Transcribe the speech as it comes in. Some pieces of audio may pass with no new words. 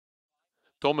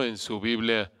Tomen su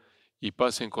Biblia y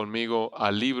pasen conmigo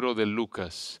al libro de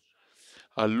Lucas,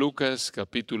 a Lucas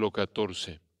capítulo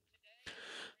 14.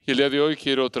 Y el día de hoy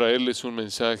quiero traerles un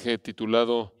mensaje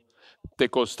titulado Te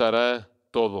costará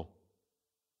todo.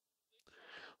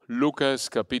 Lucas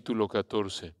capítulo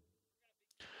 14.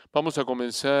 Vamos a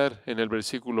comenzar en el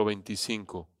versículo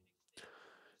 25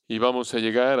 y vamos a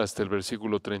llegar hasta el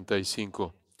versículo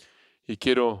 35. Y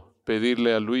quiero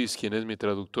pedirle a Luis, quien es mi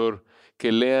traductor,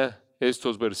 que lea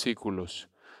estos versículos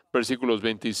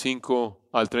 25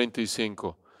 al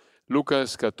 35.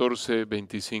 Lucas 14,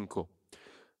 25.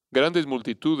 Grandes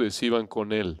multitudes iban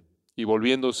con él, y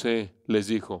volviéndose les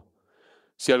dijo: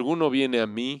 Si alguno viene a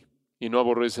mí y no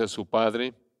aborrece a su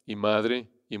padre, y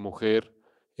madre, y mujer,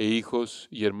 e hijos,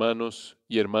 y hermanos,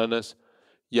 y hermanas,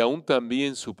 y aun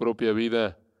también su propia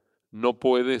vida, no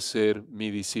puede ser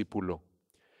mi discípulo.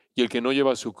 Y el que no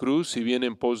lleva su cruz y viene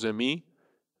en pos de mí,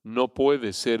 no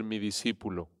puede ser mi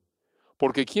discípulo.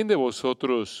 Porque ¿quién de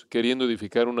vosotros, queriendo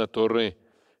edificar una torre,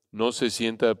 no se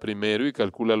sienta primero y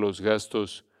calcula los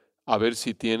gastos a ver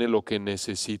si tiene lo que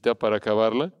necesita para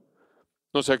acabarla?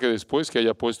 No sea que después que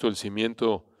haya puesto el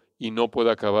cimiento y no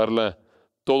pueda acabarla,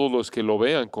 todos los que lo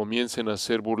vean comiencen a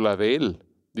hacer burla de él,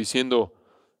 diciendo: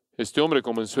 Este hombre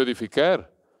comenzó a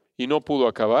edificar y no pudo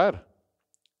acabar.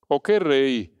 ¿O qué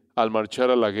rey, al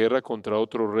marchar a la guerra contra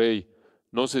otro rey,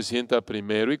 no se sienta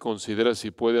primero y considera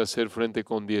si puede hacer frente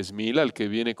con 10,000 al que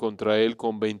viene contra él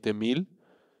con 20,000?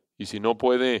 Y si no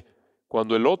puede,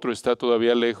 cuando el otro está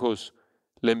todavía lejos,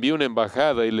 le envía una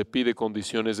embajada y le pide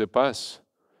condiciones de paz.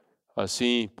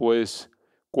 Así pues,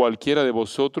 cualquiera de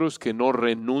vosotros que no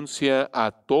renuncia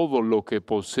a todo lo que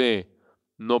posee,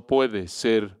 no puede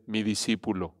ser mi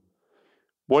discípulo.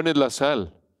 Buena es la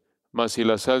sal, mas si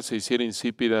la sal se hiciera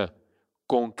insípida,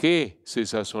 ¿con qué se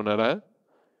sazonará?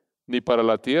 Ni para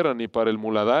la tierra ni para el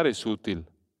muladar es útil.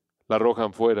 La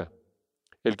arrojan fuera.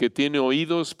 El que tiene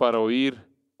oídos para oír,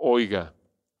 oiga.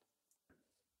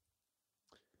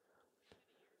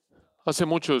 Hace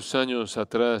muchos años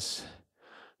atrás,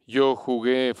 yo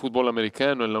jugué fútbol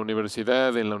americano en la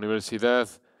universidad, en la Universidad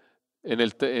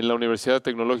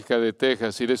Tecnológica de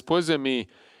Texas, y después de mi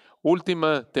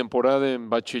última temporada en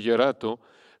bachillerato,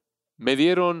 me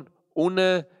dieron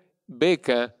una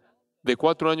beca de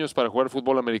 4 años para jugar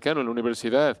fútbol americano en la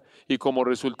universidad, y como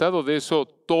resultado de eso,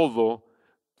 todo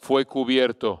fue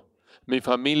cubierto. Mi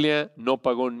familia no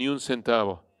pagó ni un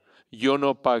centavo. Yo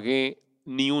no pagué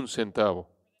ni un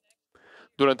centavo.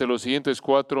 Durante los siguientes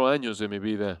 4 años de mi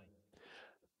vida,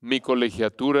 mi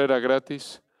colegiatura era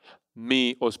gratis,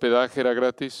 mi hospedaje era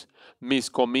gratis, mis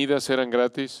comidas eran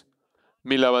gratis,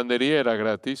 mi lavandería era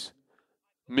gratis,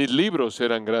 mis libros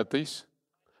eran gratis,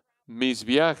 mis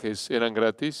viajes eran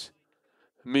gratis,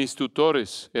 mis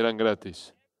tutores eran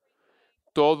gratis.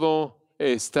 Todo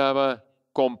estaba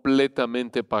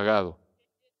completamente pagado.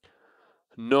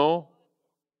 No.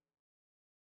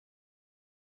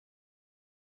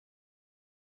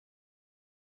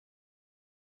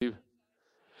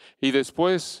 Y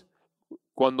después,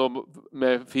 cuando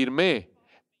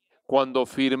cuando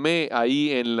firmé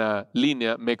ahí en la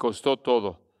línea, me costó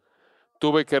todo.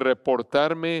 Tuve que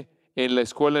reportarme en la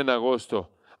escuela en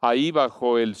agosto, ahí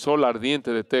bajo el sol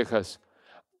ardiente de Texas.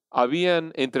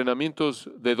 Habían entrenamientos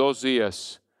de 2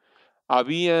 días.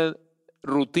 Había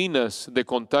rutinas de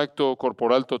contacto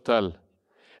corporal total.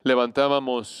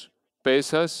 Levantábamos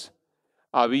pesas,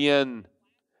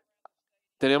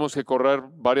 teníamos que correr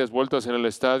varias vueltas en el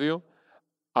estadio,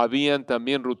 habían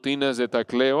también rutinas de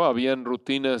tacleo, habían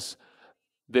rutinas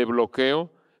de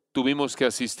bloqueo, tuvimos que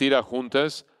asistir a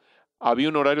juntas, había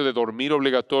un horario de dormir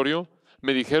obligatorio.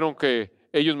 Me dijeron que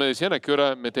ellos me decían a qué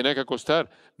hora me tenía que acostar,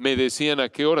 me decían a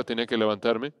qué hora tenía que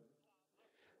levantarme.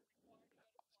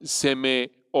 Se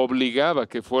me obligaba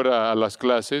que fuera a las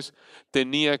clases,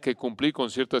 tenía que cumplir con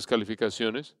ciertas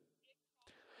calificaciones.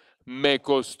 Me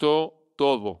costó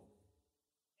todo.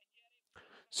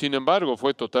 Sin embargo,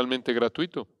 fue totalmente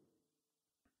gratuito.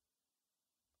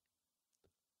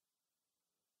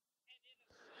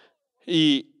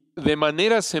 Y de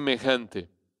manera semejante,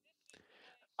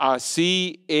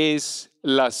 así es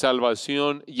la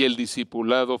salvación y el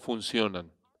discipulado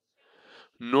funcionan.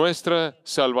 Nuestra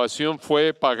salvación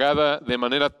fue pagada de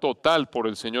manera total por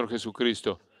el Señor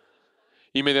Jesucristo.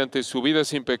 Y mediante su vida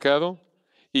sin pecado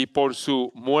y por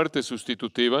su muerte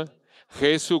sustitutiva,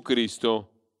 Jesucristo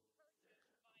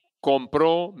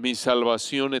compró mi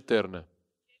salvación eterna.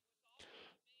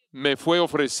 Me fue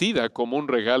ofrecida como un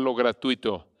regalo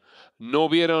gratuito. No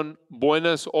hubieron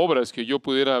buenas obras que yo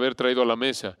pudiera haber traído a la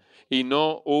mesa y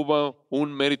no hubo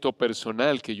un mérito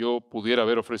personal que yo pudiera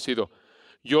haber ofrecido.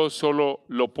 Yo solo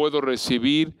lo puedo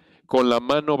recibir con la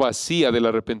mano vacía del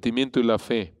arrepentimiento y la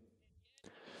fe.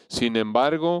 Sin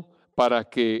embargo, para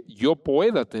que yo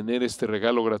pueda tener este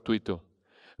regalo gratuito,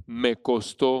 me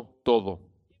costó todo,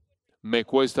 me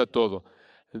cuesta todo.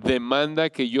 Demanda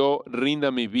que yo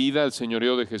rinda mi vida al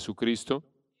señorío de Jesucristo.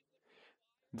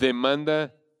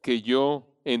 Demanda que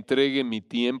yo entregue mi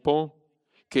tiempo,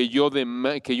 que yo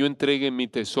entregue mi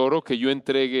tesoro, que yo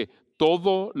entregue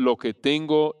todo lo que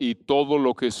tengo y todo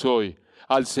lo que soy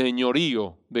al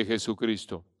señorío de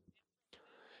Jesucristo.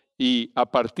 Y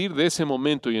a partir de ese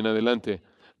momento y en adelante,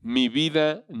 mi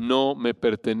vida no me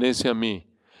pertenece a mí,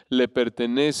 le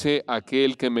pertenece a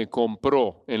aquel que me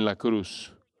compró en la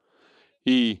cruz.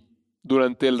 Y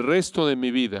durante el resto de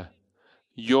mi vida,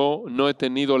 yo no he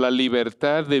tenido la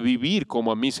libertad de vivir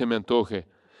como a mí se me antoje,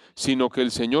 sino que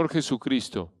el Señor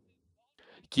Jesucristo,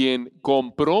 quien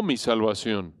compró mi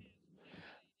salvación,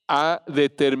 ha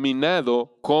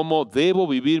determinado cómo debo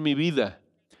vivir mi vida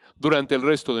durante el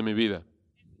resto de mi vida.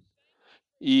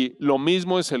 Y lo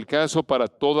mismo es el caso para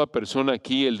toda persona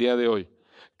aquí el día de hoy.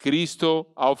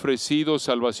 Cristo ha ofrecido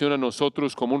salvación a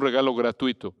nosotros como un regalo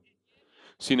gratuito.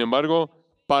 Sin embargo,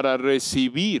 para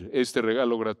recibir este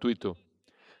regalo gratuito,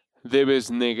 debes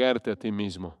negarte a ti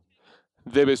mismo.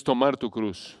 Debes tomar tu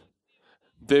cruz.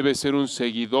 Debes ser un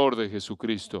seguidor de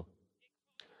Jesucristo.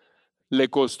 Le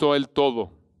costó a Él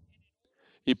todo.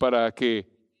 Y para que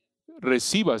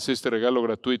recibas este regalo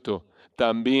gratuito,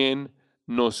 también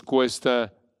nos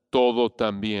cuesta todo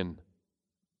también.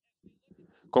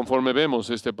 Conforme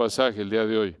vemos este pasaje el día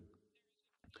de hoy,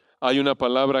 hay una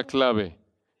palabra clave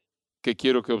que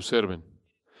quiero que observen.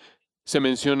 Se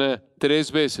menciona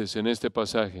 3 veces en este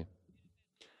pasaje.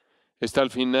 Está al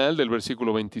final del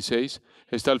versículo 26,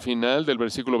 está al final del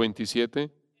versículo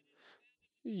 27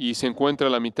 y se encuentra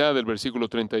a la mitad del versículo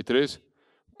 33.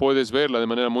 Puedes verla de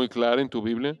manera muy clara en tu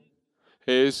Biblia.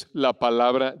 Es la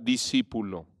palabra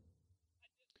discípulo.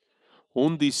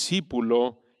 Un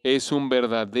discípulo es un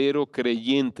verdadero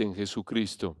creyente en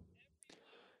Jesucristo.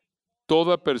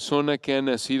 Toda persona que ha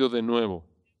nacido de nuevo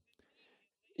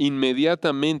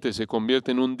inmediatamente se convierte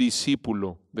en un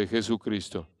discípulo de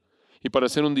Jesucristo. Y para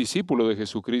ser un discípulo de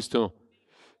Jesucristo,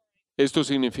 esto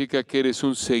significa que eres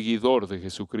un seguidor de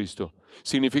Jesucristo.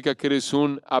 Significa que eres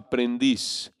un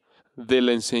aprendiz de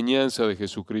la enseñanza de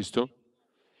Jesucristo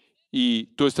y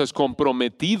tú estás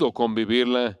comprometido con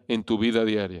vivirla en tu vida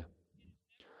diaria.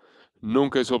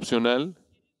 Nunca es opcional,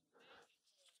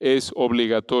 es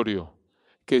obligatorio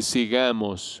que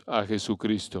sigamos a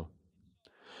Jesucristo.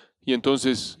 Y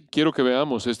entonces quiero que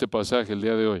veamos este pasaje el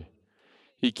día de hoy.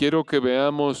 Y quiero que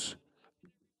veamos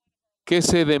qué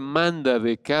se demanda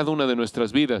de cada una de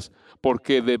nuestras vidas,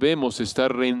 porque debemos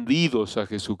estar rendidos a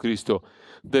Jesucristo.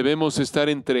 Debemos estar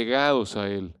entregados a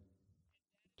Él.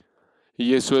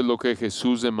 Y eso es lo que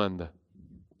Jesús demanda.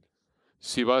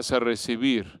 Si vas a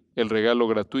recibir el regalo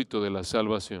gratuito de la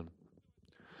salvación.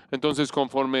 Entonces,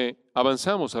 conforme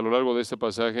avanzamos a lo largo de este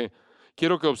pasaje,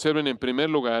 quiero que observen en primer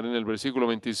lugar en el versículo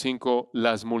 25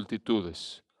 las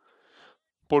multitudes.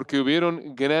 Porque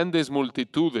hubieron grandes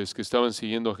multitudes que estaban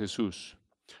siguiendo a Jesús.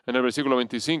 En el versículo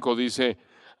 25 dice,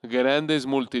 grandes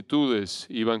multitudes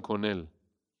iban con él.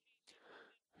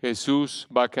 Jesús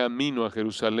va camino a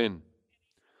Jerusalén.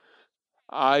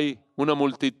 Hay una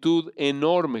multitud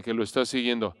enorme que lo está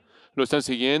siguiendo. Lo están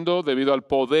siguiendo debido al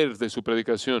poder de su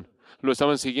predicación. Lo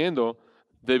estaban siguiendo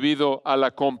debido a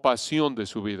la compasión de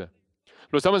su vida.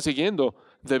 Lo estaban siguiendo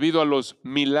debido a los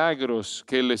milagros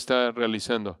que él está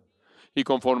realizando. Y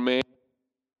conforme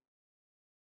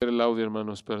el audio,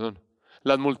 hermanos, perdón.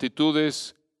 Las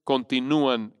multitudes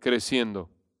continúan creciendo.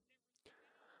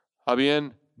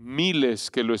 Habían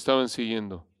miles que lo estaban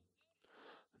siguiendo.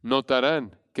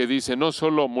 Notarán que dice no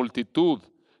solo multitud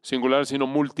singular, sino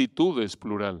multitudes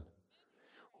plural.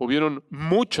 Hubieron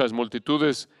muchas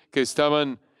multitudes que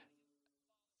estaban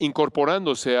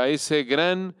incorporándose a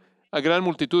gran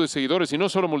multitud de seguidores, y no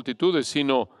solo multitudes,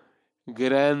 sino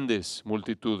grandes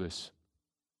multitudes.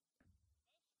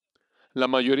 La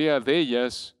mayoría de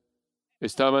ellas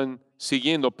estaban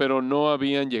siguiendo, pero no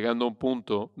habían llegado a un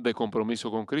punto de compromiso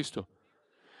con Cristo.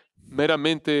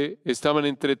 Meramente estaban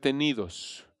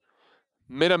entretenidos,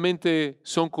 meramente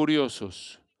son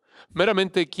curiosos,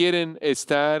 meramente quieren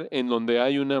estar en donde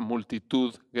hay una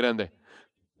multitud grande.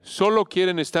 Solo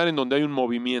quieren estar en donde hay un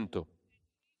movimiento.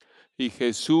 Y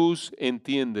Jesús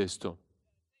entiende esto.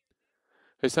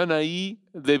 Están ahí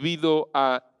debido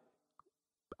a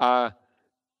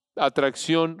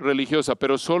atracción religiosa,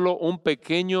 pero solo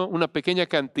una pequeña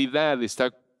cantidad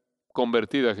está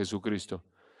convertida a Jesucristo.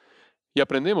 Y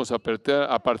aprendemos a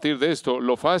partir de esto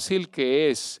lo fácil que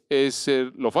es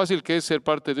ser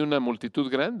parte de una multitud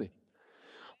grande.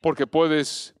 Porque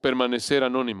puedes permanecer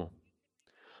anónimo,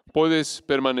 puedes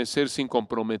permanecer sin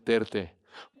comprometerte,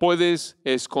 puedes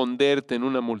esconderte en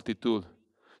una multitud.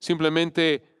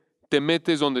 Simplemente te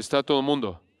metes donde está todo el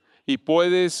mundo y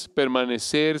puedes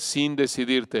permanecer sin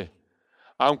decidirte,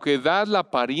 aunque das la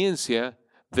apariencia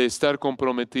de estar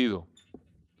comprometido.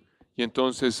 Y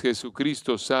entonces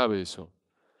Jesucristo sabe eso.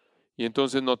 Y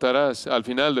entonces notarás al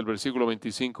final del versículo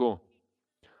 25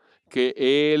 que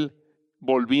Él,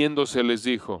 volviéndose, les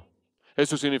dijo.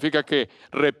 Eso significa que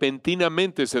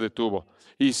repentinamente se detuvo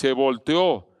y se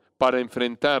volteó para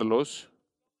enfrentarlos,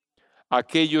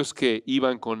 aquellos que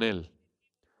iban con Él.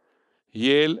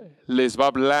 Y Él les va a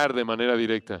hablar de manera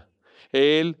directa.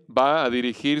 Él va a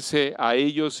dirigirse a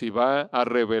ellos y va a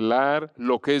revelar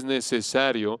lo que es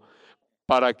necesario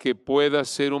para que pueda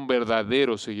ser un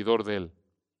verdadero seguidor de Él.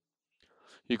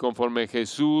 Y conforme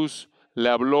Jesús le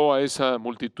habló a esa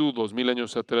multitud 2000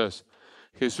 años atrás,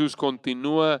 Jesús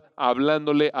continúa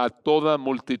hablándole a toda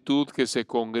multitud que se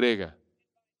congrega.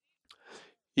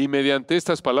 Y mediante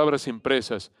estas palabras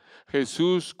impresas,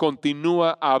 Jesús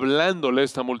continúa hablándole a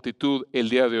esta multitud el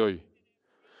día de hoy.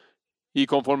 Y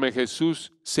conforme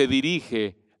Jesús se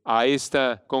dirige a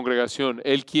esta congregación,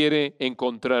 Él quiere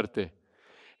encontrarte.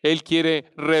 Él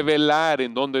quiere revelar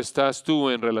en dónde estás tú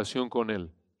en relación con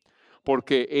Él.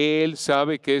 Porque Él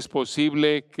sabe que es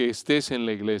posible que estés en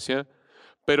la iglesia,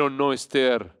 pero no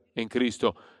estar en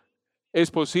Cristo. Es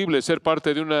posible ser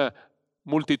parte de una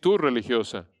multitud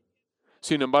religiosa.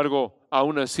 Sin embargo,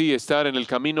 aún así estar en el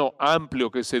camino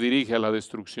amplio que se dirige a la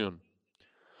destrucción.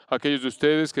 Aquellos de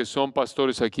ustedes que son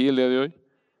pastores aquí el día de hoy,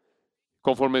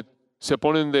 conforme se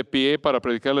ponen de pie para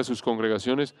predicarle a sus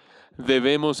congregaciones,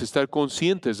 debemos estar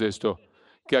conscientes de esto,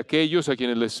 que aquellos a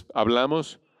quienes les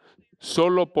hablamos,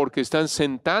 solo porque están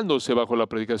sentándose bajo la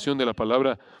predicación de la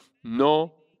palabra,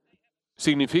 no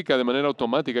significa de manera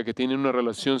automática que tienen una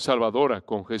relación salvadora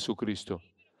con Jesucristo.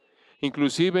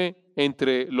 Inclusive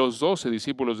entre los 12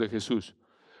 discípulos de Jesús,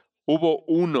 hubo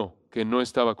uno que no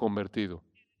estaba convertido.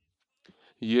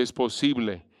 Y es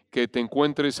posible que te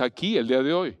encuentres aquí el día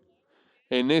de hoy,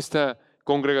 en esta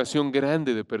congregación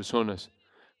grande de personas,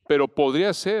 pero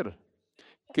podría ser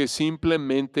que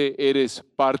simplemente eres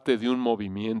parte de un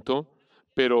movimiento,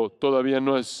 pero todavía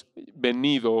no has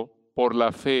venido por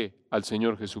la fe al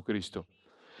Señor Jesucristo.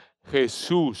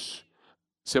 Jesús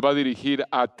se va a dirigir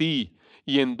a ti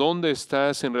y en dónde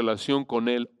estás en relación con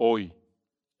Él hoy.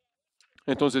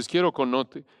 Entonces quiero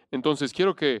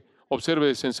que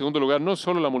observes en segundo lugar no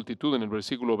solo la multitud en el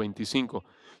versículo 25,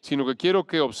 sino que quiero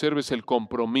que observes el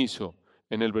compromiso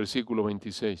en el versículo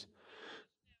 26.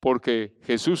 Porque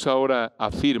Jesús ahora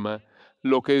afirma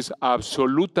lo que es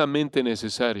absolutamente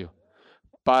necesario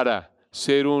para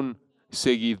ser un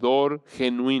seguidor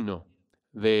genuino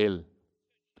de Él.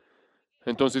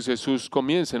 Entonces Jesús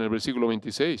comienza en el versículo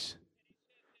 26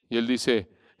 y Él dice,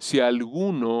 si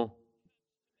alguno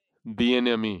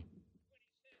viene a mí.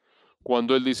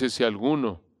 Cuando Él dice si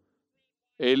alguno,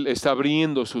 Él está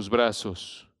abriendo sus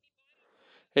brazos.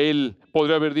 Él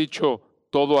podría haber dicho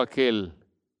todo aquel.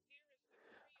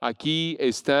 Aquí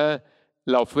está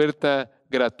la oferta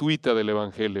gratuita del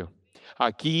Evangelio.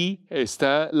 Aquí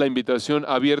está la invitación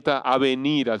abierta a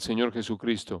venir al Señor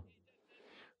Jesucristo.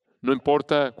 No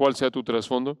importa cuál sea tu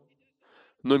trasfondo,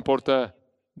 no importa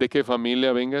de qué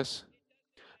familia vengas,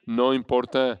 no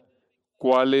importa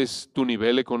cuál es tu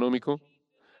nivel económico.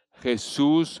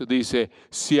 Jesús dice,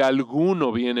 si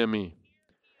alguno viene a mí,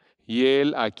 y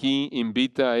Él aquí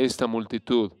invita a esta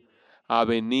multitud a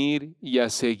venir y a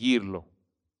seguirlo.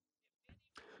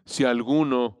 Si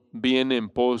alguno viene en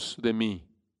pos de mí,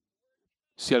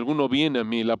 si alguno viene a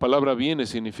mí, la palabra viene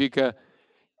significa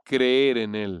creer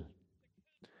en Él.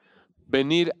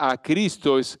 Venir a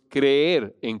Cristo es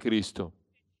creer en Cristo.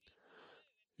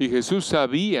 Y Jesús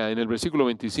sabía en el versículo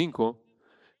 25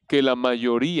 que la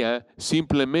mayoría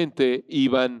simplemente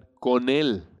iban con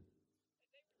Él.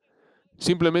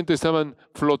 Simplemente estaban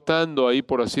flotando ahí,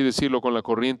 por así decirlo, con la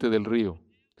corriente del río.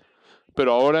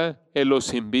 Pero ahora Él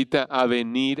los invita a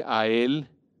venir a Él.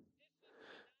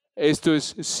 Esto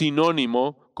es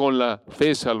sinónimo con la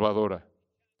fe salvadora.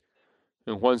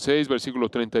 En Juan 6, versículo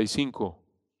 35,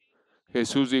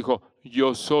 Jesús dijo,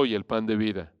 yo soy el pan de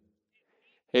vida.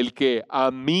 El que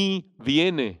a mí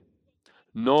viene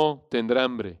no tendrá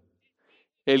hambre.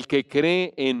 El que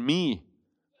cree en mí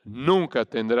nunca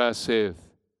tendrá sed,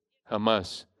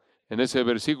 jamás. En ese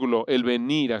versículo, el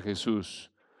venir a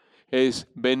Jesús es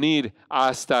venir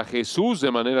hasta Jesús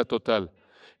de manera total.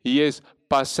 Y es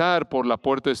pasar por la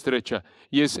puerta estrecha.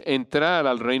 Y es entrar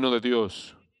al reino de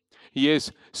Dios. Y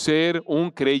es ser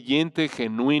un creyente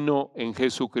genuino en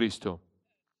Jesucristo.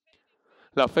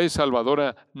 La fe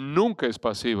salvadora nunca es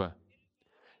pasiva,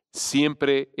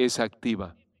 siempre es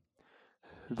activa.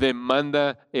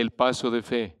 Demanda el paso de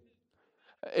fe,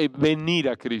 venir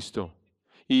a Cristo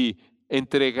y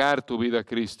entregar tu vida a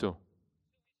Cristo.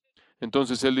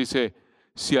 Entonces Él dice,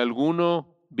 si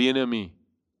alguno viene a mí,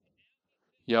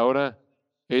 y ahora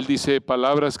Él dice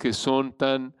palabras que son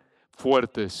tan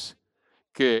fuertes,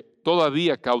 que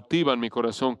todavía cautivan mi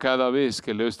corazón cada vez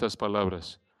que leo estas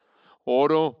palabras.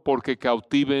 Oro porque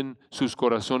cautiven sus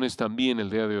corazones también el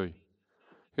día de hoy.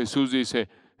 Jesús dice,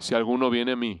 si alguno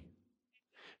viene a mí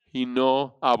y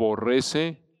no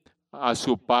aborrece a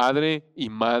su padre y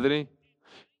madre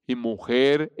y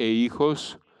mujer e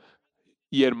hijos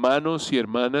y hermanos y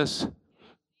hermanas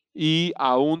y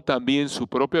aún también su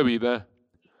propia vida,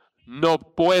 no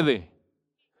puede,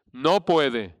 no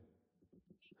puede,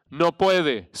 no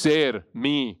puede ser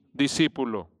mi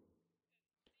discípulo.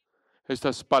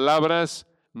 Estas palabras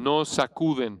nos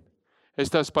sacuden.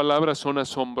 Estas palabras son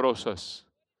asombrosas.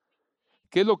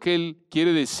 ¿Qué es lo que Él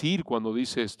quiere decir cuando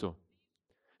dice esto?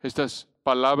 Estas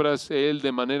palabras Él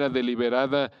de manera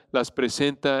deliberada las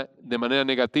presenta de manera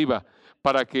negativa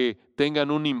para que tengan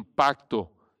un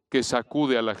impacto que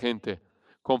sacude a la gente.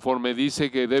 Conforme dice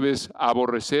que debes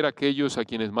aborrecer a aquellos a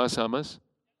quienes más amas.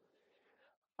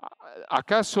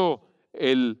 ¿Acaso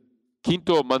el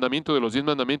quinto mandamiento de los 10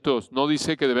 mandamientos no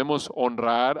dice que debemos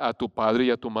honrar a tu padre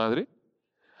y a tu madre?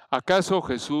 ¿Acaso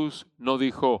Jesús no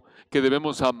dijo que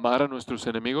debemos amar a nuestros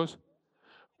enemigos?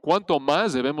 ¿Cuánto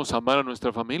más debemos amar a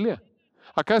nuestra familia?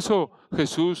 ¿Acaso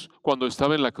Jesús, cuando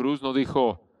estaba en la cruz, no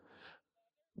dijo,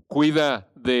 cuida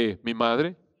de mi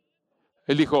madre?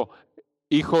 Él dijo,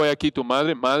 hijo, he aquí tu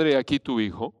madre, madre, he aquí tu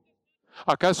hijo.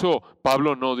 ¿Acaso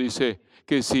Pablo no dice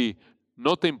que si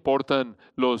no te importan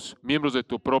los miembros de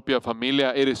tu propia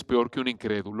familia, eres peor que un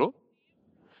incrédulo?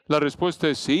 La respuesta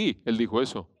es sí, él dijo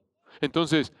eso.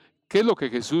 Entonces, ¿qué es lo que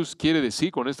Jesús quiere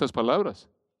decir con estas palabras?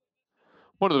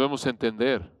 Bueno, debemos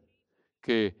entender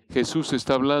que Jesús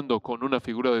está hablando con una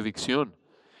figura de dicción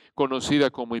conocida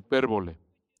como hipérbole,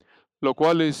 lo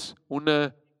cual es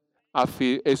una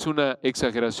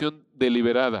exageración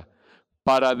deliberada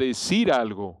para decir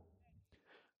algo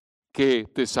que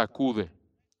te sacude,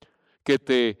 que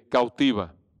te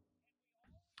cautiva.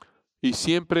 Y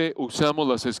siempre usamos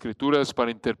las Escrituras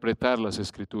para interpretar las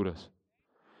Escrituras.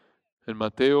 En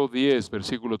Mateo 10,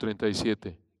 versículo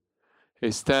 37,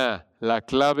 está la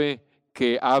clave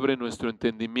que abre nuestro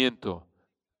entendimiento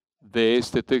de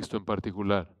este texto en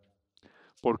particular.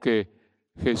 Porque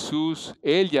Jesús,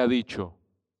 Él ya ha dicho,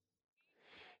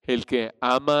 el que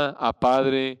ama a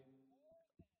padre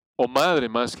o madre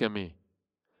más que a mí,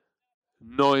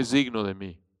 no es digno de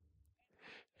mí.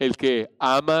 El que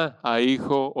ama a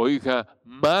hijo o hija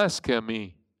más que a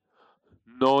mí,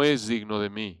 no es digno de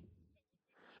mí.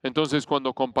 Entonces,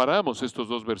 cuando comparamos estos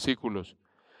dos versículos,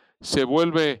 se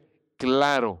vuelve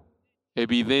claro,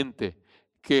 evidente,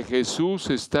 que Jesús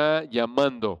está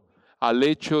llamando al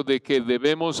hecho de que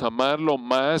debemos amarlo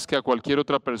más que a cualquier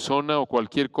otra persona o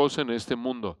cualquier cosa en este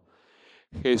mundo.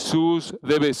 Jesús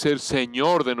debe ser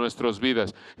Señor de nuestras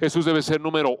vidas. Jesús debe ser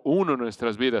número uno en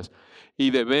nuestras vidas. Y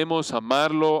debemos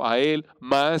amarlo a Él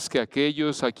más que a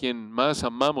aquellos a quien más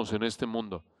amamos en este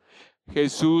mundo.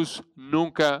 Jesús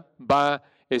nunca va a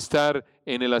estar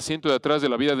en el asiento de atrás de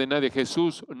la vida de nadie.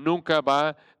 Jesús nunca va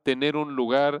a tener un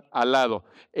lugar al lado.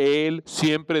 Él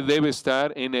siempre debe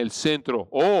estar en el centro.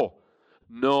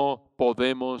 No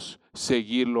podemos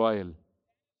seguirlo a Él.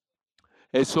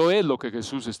 Eso es lo que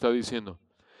Jesús está diciendo.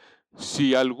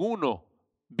 Si alguno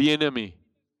viene a mí,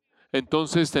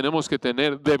 entonces tenemos que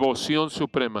tener devoción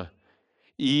suprema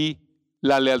y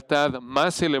la lealtad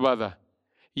más elevada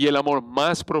y el amor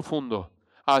más profundo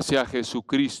hacia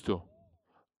Jesucristo.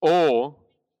 O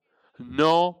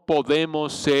no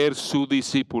podemos ser su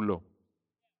discípulo.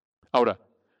 Ahora,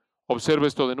 observe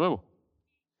esto de nuevo.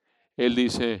 Él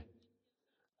dice,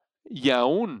 y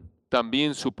aún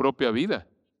también su propia vida.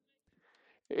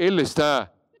 Él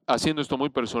está haciendo esto muy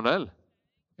personal.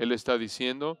 Él está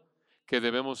diciendo que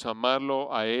debemos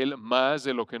amarlo a Él más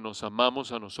de lo que nos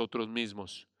amamos a nosotros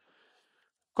mismos.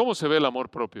 ¿Cómo se ve el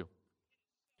amor propio?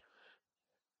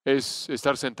 ¿Es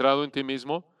estar centrado en ti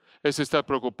mismo? ¿Es estar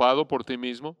preocupado por ti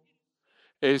mismo?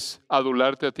 ¿Es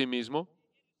adularte a ti mismo?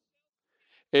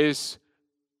 ¿Es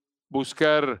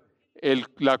buscar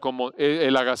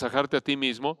el agasajarte a ti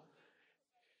mismo?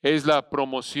 ¿Es la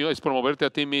promoción, es promoverte a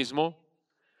ti mismo?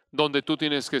 Donde tú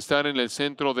tienes que estar en el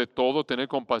centro de todo, tener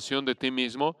compasión de ti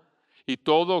mismo y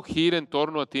todo gira en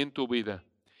torno a ti en tu vida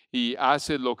y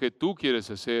haces lo que tú quieres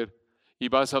hacer y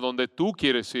vas a donde tú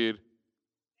quieres ir.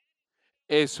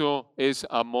 Eso es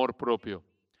amor propio.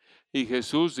 Y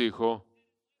Jesús dijo,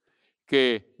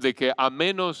 de que a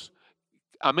menos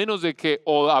de que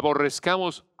o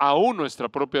aborrezcamos aún nuestra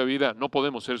propia vida, no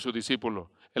podemos ser su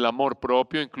discípulo. El amor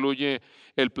propio incluye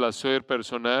el placer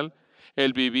personal,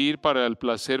 el vivir para el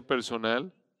placer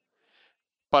personal,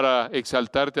 para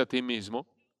exaltarte a ti mismo,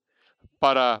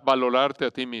 para valorarte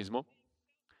a ti mismo,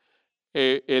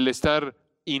 el estar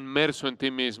inmerso en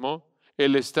ti mismo,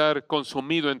 el estar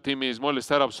consumido en ti mismo, el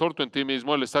estar absorto en ti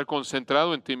mismo, el estar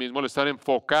concentrado en ti mismo, el estar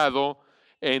enfocado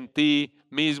en ti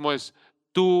mismo es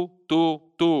tú,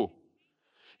 tú, tú.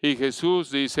 Y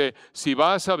Jesús dice, si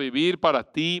vas a vivir para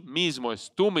ti mismo,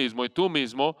 es tú mismo y tú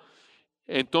mismo,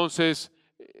 entonces,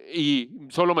 y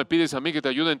solo me pides a mí que te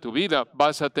ayude en tu vida,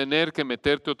 vas a tener que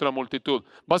meterte otra multitud,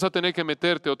 vas a tener que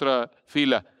meterte otra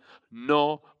fila.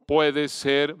 No puedes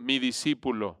ser mi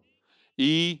discípulo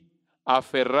y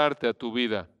aferrarte a tu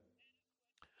vida.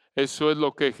 Eso es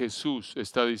lo que Jesús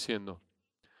está diciendo.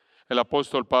 El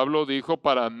apóstol Pablo dijo,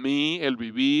 para mí el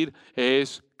vivir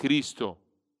es Cristo.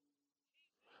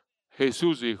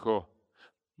 Jesús dijo,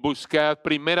 buscad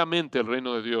primeramente el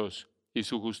reino de Dios y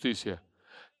su justicia,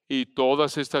 y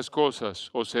todas estas cosas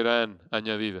os serán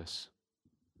añadidas.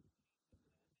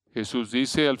 Jesús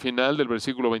dice al final del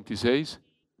versículo 26,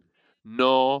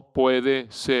 no puede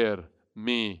ser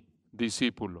mi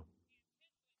discípulo.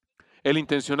 Él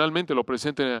intencionalmente lo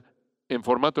presenta en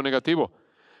formato negativo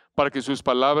para que sus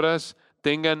palabras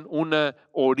tengan una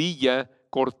orilla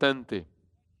cortante.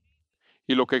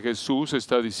 Y lo que Jesús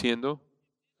está diciendo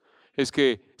es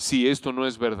que si esto no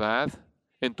es verdad,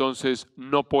 entonces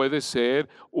no puedes ser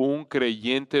un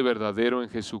creyente verdadero en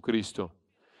Jesucristo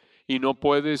y no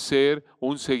puedes ser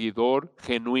un seguidor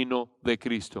genuino de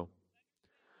Cristo.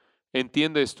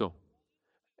 Entiende esto.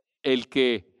 El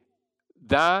que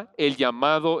da el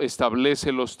llamado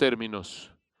establece los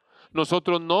términos.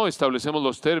 Nosotros no establecemos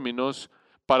los términos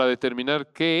para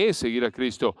determinar qué es seguir a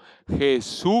Cristo.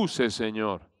 Jesús es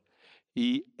Señor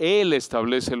y Él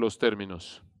establece los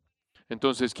términos.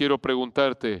 Entonces quiero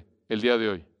preguntarte el día de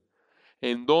hoy,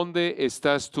 ¿en dónde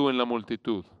estás tú en la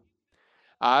multitud?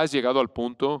 ¿Has llegado al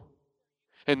punto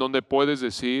en donde puedes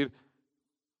decir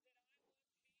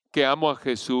que amo a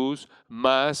Jesús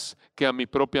más que a mi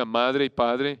propia madre y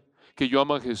padre? ¿Que yo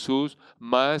amo a Jesús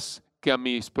más que a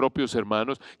mis propios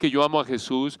hermanos? ¿Que yo amo a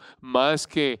Jesús más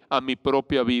que a mi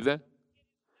propia vida?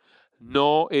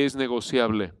 No es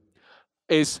negociable,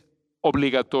 es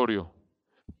obligatorio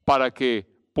para que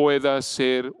puedas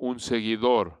ser un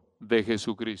seguidor de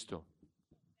Jesucristo.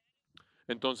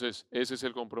 Entonces, ese es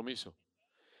el compromiso.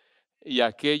 Y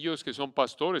aquellos que son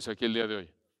pastores aquí el día de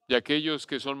hoy, y aquellos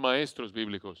que son maestros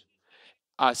bíblicos,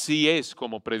 así es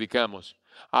como predicamos,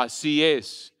 así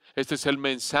es. Este es el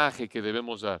mensaje que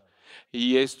debemos dar.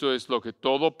 Y esto es lo que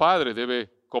todo padre debe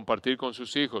compartir con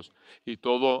sus hijos y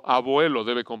todo abuelo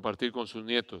debe compartir con sus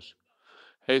nietos.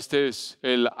 Este es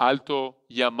el alto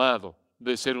llamado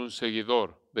de ser un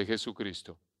seguidor de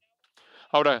Jesucristo.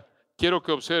 Ahora, quiero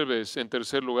que observes en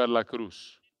tercer lugar la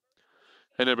cruz,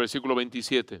 en el versículo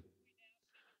 27.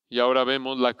 Y ahora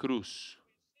vemos la cruz.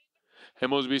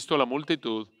 Hemos visto la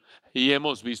multitud y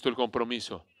hemos visto el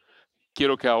compromiso.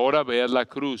 Quiero que ahora veas la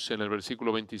cruz en el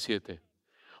versículo 27,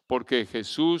 porque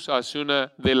Jesús hace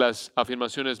una de las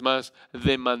afirmaciones más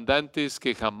demandantes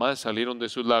que jamás salieron de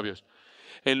sus labios.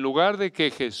 En lugar de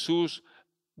que Jesús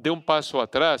dé un paso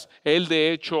atrás, Él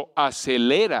de hecho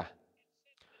acelera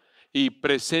y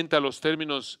presenta los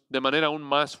términos de manera aún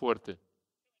más fuerte.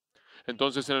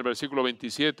 Entonces en el versículo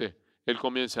 27, Él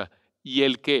comienza, ¿y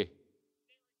el qué?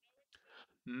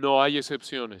 No hay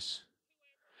excepciones.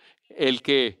 El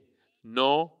que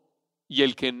no, y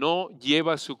el que no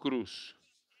lleva su cruz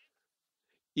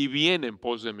y viene en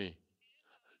pos de mí,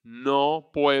 no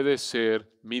puede ser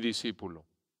mi discípulo.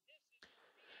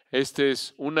 Esta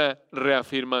es una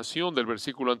reafirmación del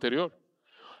versículo anterior.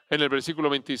 En el versículo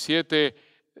 27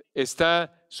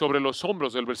 está sobre los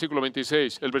hombros del versículo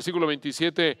 26. El versículo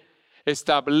 27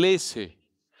 establece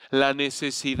la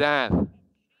necesidad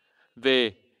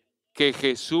de que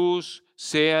Jesús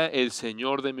sea el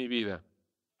Señor de mi vida.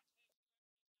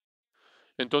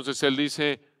 Entonces Él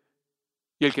dice,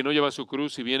 y el que no lleva su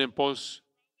cruz y viene en pos,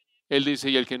 Él dice,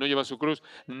 y el que no lleva su cruz,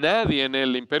 nadie en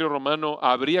el Imperio Romano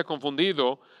habría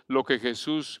confundido lo que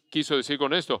Jesús quiso decir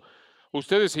con esto.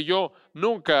 Ustedes y yo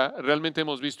nunca realmente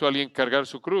hemos visto a alguien cargar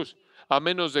su cruz, a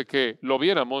menos de que lo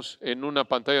viéramos en una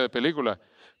pantalla de película.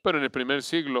 Pero en el primer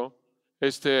siglo,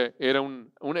 esta era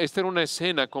una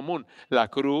escena común. La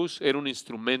cruz era un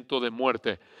instrumento de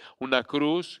muerte. Una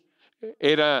cruz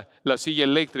era la silla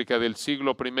eléctrica del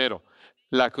siglo I.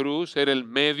 La cruz era el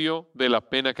medio de la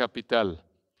pena capital.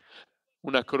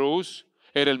 Una cruz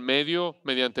era el medio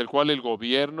mediante el cual el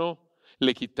gobierno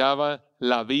le quitaba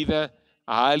la vida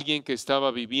a alguien que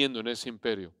estaba viviendo en ese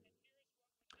imperio.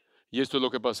 Y esto es lo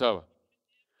que pasaba.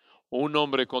 Un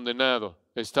hombre condenado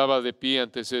estaba de pie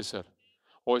ante César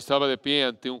o estaba de pie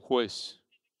ante un juez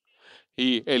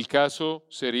y el caso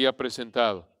sería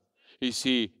presentado. Y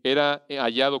si era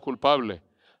hallado culpable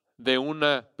de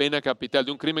una pena capital,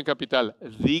 de un crimen capital,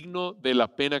 digno de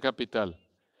la pena capital,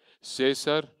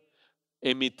 César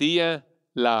emitía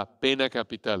la pena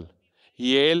capital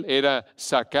y él era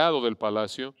sacado del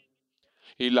palacio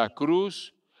y la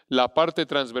cruz, la parte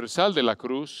transversal de la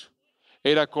cruz,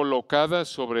 era colocada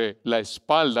sobre la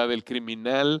espalda del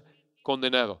criminal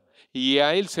condenado. Y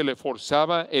a él se le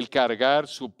forzaba el cargar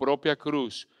su propia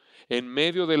cruz en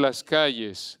medio de las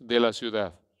calles de la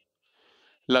ciudad.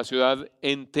 La ciudad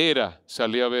entera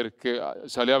salía a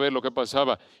ver lo que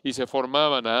pasaba y se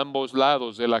formaban a ambos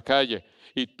lados de la calle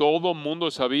y todo el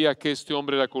mundo sabía que este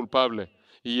hombre era culpable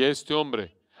y este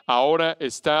hombre ahora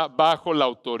está bajo la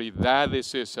autoridad de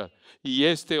César y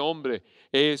este hombre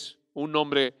es un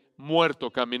hombre muerto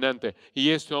caminante y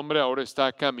este hombre ahora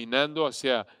está caminando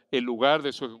hacia el lugar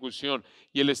de su ejecución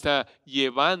y él está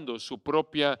llevando su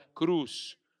propia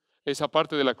cruz, esa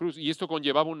parte de la cruz, y esto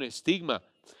conllevaba un estigma.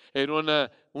 Era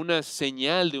una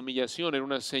señal de humillación, era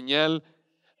una señal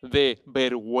de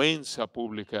vergüenza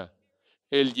pública,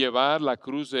 el llevar la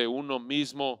cruz de uno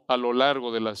mismo a lo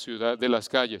largo de la ciudad, de las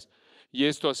calles. Y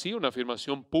esto hacía una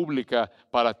afirmación pública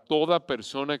para toda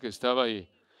persona que estaba ahí,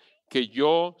 que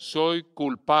yo soy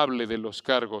culpable de los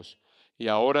cargos y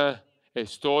ahora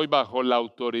estoy bajo la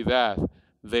autoridad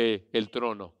del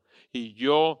trono y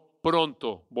yo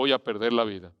pronto voy a perder la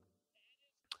vida.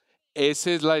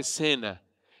 Esa es la escena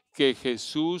que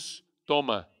Jesús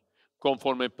toma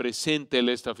conforme presente él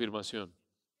esta afirmación.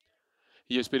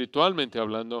 Y espiritualmente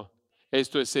hablando,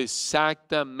 esto es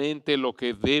exactamente lo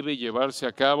que debe llevarse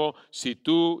a cabo si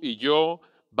tú y yo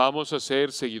vamos a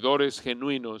ser seguidores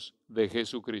genuinos de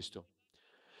Jesucristo.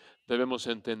 Debemos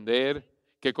entender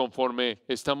que conforme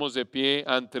estamos de pie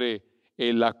ante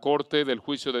la corte del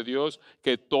juicio de Dios,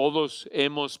 que todos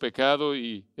hemos pecado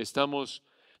y estamos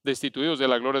destituidos de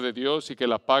la gloria de Dios y que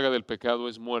la paga del pecado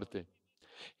es muerte.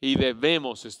 Y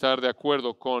debemos estar de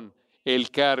acuerdo con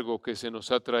el cargo que se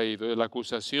nos ha traído, de la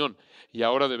acusación. Y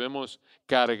ahora debemos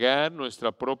cargar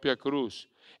nuestra propia cruz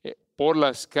por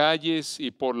las calles y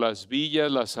por las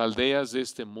villas, las aldeas de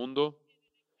este mundo,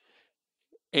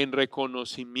 en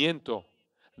reconocimiento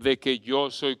de que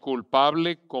yo soy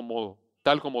culpable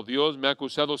tal como Dios me ha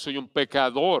acusado, soy un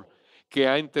pecador que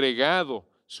ha entregado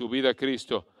su vida a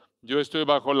Cristo. Yo estoy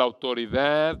bajo la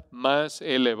autoridad más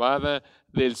elevada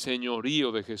del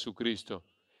señorío de Jesucristo.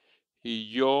 Y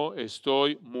yo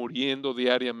estoy muriendo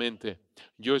diariamente.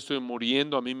 Yo estoy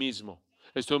muriendo a mí mismo.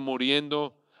 Estoy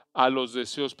muriendo a los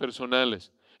deseos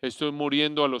personales. Estoy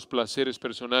muriendo a los placeres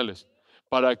personales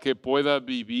para que pueda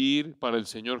vivir para el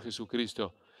Señor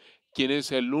Jesucristo, quien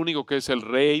es el único que es el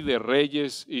Rey de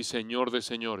reyes y Señor de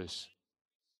señores.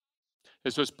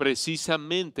 Eso es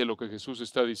precisamente lo que Jesús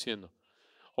está diciendo.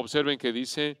 Observen que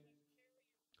dice,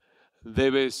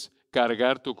 debes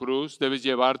cargar tu cruz, debes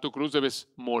llevar tu cruz, debes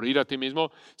morir a ti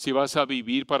mismo si vas a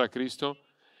vivir para Cristo.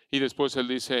 Y después Él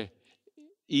dice,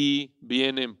 y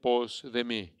viene en pos de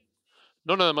mí.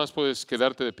 No nada más puedes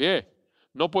quedarte de pie,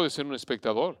 no puedes ser un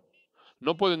espectador,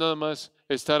 no puedes nada más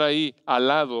estar ahí al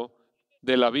lado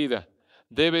de la vida.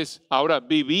 Debes ahora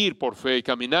vivir por fe y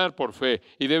caminar por fe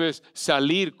y debes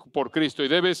salir por Cristo y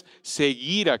debes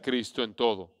seguir a Cristo en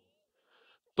todo.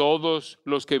 Todos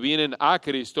los que vienen a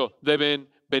Cristo deben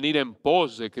venir en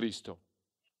pos de Cristo.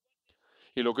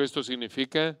 Y lo que esto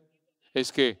significa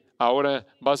es que ahora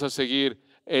vas a seguir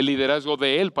el liderazgo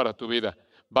de Él para tu vida.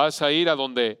 Vas a ir a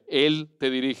donde Él te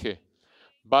dirige.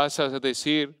 Vas a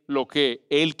decir lo que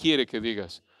Él quiere que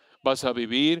digas. Vas a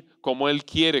vivir como Él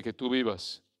quiere que tú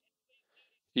vivas.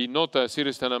 Y nota, si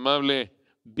eres tan amable,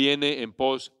 viene en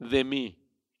pos de mí.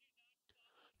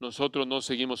 Nosotros no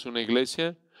seguimos una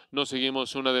iglesia, no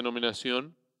seguimos una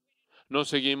denominación, no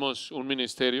seguimos un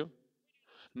ministerio,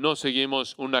 no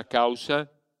seguimos una causa,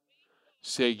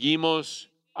 seguimos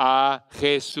a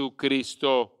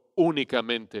Jesucristo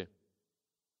únicamente.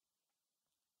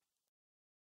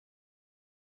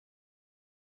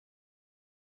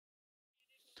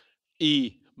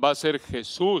 Y va a ser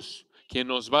Jesús quien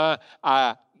nos va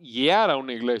a guiar a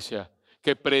una iglesia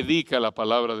que predica la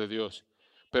palabra de Dios.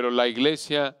 Pero la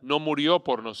iglesia no murió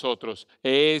por nosotros,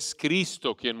 es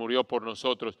Cristo quien murió por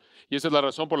nosotros. Y esa es la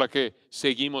razón por la que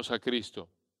seguimos a Cristo.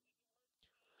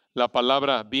 La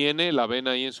palabra viene, ¿la ven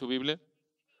ahí en su Biblia?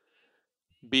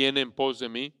 Viene en pos de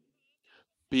mí.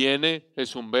 Viene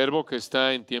es un verbo que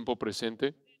está en tiempo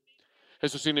presente.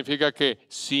 Eso significa que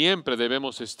siempre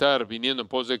debemos estar viniendo en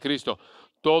pos de Cristo.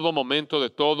 Todo momento de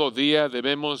todo día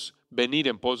debemos venir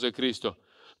en pos de Cristo.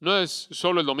 No es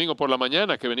solo el domingo por la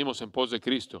mañana que venimos en pos de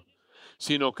Cristo,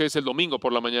 sino que es el domingo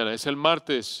por la mañana, es el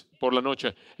martes por la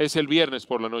noche, es el viernes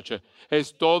por la noche,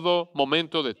 es todo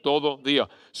momento de todo día.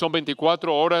 Son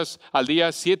 24 horas al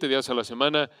día, 7 días a la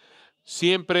semana.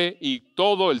 Siempre y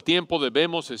todo el tiempo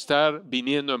debemos estar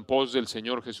viniendo en pos del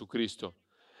Señor Jesucristo.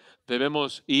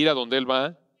 Debemos ir a donde Él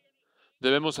va,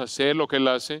 debemos hacer lo que Él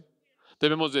hace,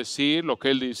 debemos decir lo que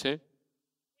Él dice,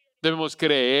 debemos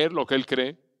creer lo que Él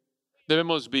cree,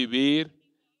 debemos vivir,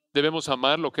 debemos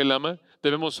amar lo que Él ama,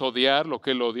 debemos odiar lo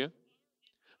que Él odia.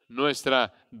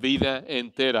 Nuestra vida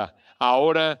entera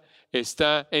ahora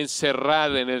está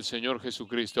encerrada en el Señor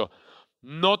Jesucristo.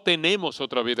 No tenemos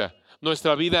otra vida.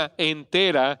 Nuestra vida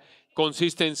entera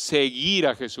consiste en seguir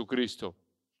a Jesucristo.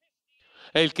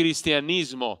 El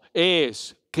cristianismo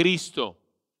es Cristo.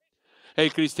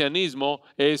 El cristianismo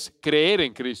es creer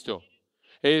en Cristo,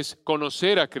 es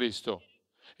conocer a Cristo,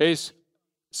 es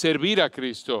servir a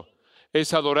Cristo,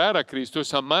 es adorar a Cristo,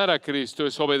 es amar a Cristo,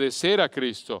 es obedecer a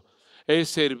Cristo, es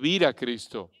servir a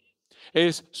Cristo,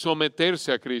 es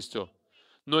someterse a Cristo.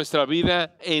 Nuestra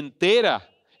vida entera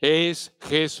es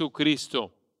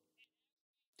Jesucristo.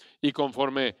 Y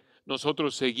conforme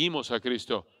nosotros seguimos a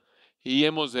Cristo y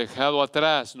hemos dejado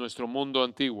atrás nuestro mundo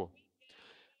antiguo,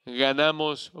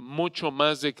 ganamos mucho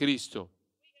más de Cristo.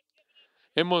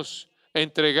 Hemos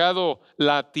entregado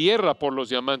la tierra por los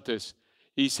diamantes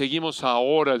y seguimos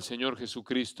ahora al Señor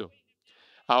Jesucristo.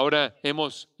 Ahora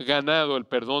hemos ganado el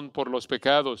perdón por los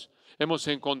pecados. Hemos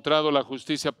encontrado la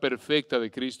justicia perfecta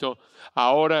de Cristo.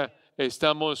 Ahora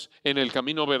estamos en el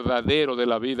camino verdadero de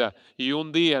la vida y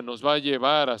un día nos va a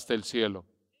llevar hasta el cielo.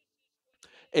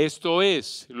 Esto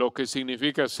es lo que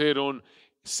significa ser un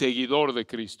seguidor de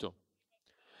Cristo.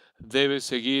 Debes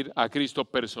seguir a Cristo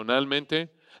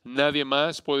personalmente. Nadie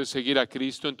más puede seguir a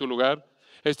Cristo en tu lugar.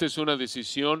 Esta es una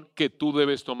decisión que tú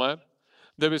debes tomar.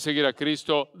 Debes seguir a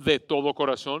Cristo de todo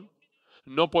corazón.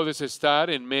 No puedes estar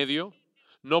en medio.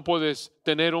 No puedes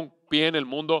tener un pie en el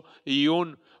mundo y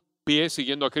un pie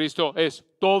siguiendo a Cristo. Es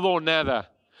todo o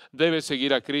nada. Debes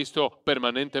seguir a Cristo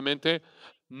permanentemente.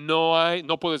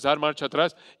 No puedes dar marcha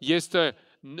atrás. Y este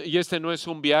no es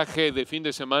un viaje de fin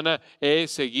de semana, es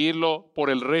seguirlo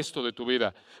por el resto de tu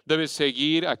vida. Debes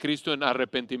seguir a Cristo en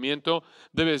arrepentimiento,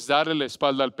 debes darle la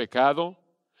espalda al pecado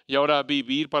y ahora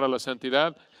vivir para la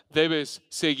santidad. Debes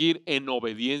seguir en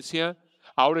obediencia.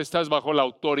 Ahora estás bajo la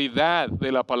autoridad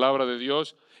de la palabra de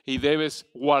Dios y debes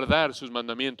guardar sus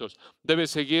mandamientos. Debes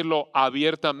seguirlo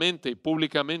abiertamente y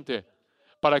públicamente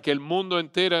para que el mundo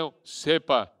entero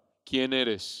sepa quién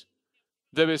eres.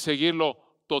 Debes seguirlo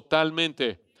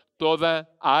totalmente. Toda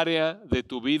área de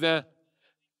tu vida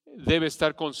debe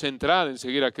estar concentrada en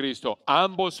seguir a Cristo.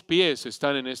 Ambos pies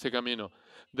están en este camino.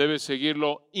 Debes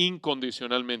seguirlo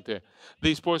incondicionalmente.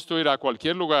 Dispuesto a ir a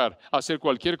cualquier lugar, hacer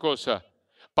cualquier cosa,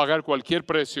 pagar cualquier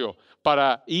precio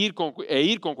para ir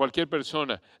con cualquier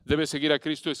persona. Debes seguir a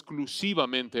Cristo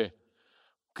exclusivamente.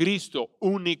 Cristo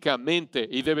únicamente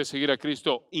y debes seguir a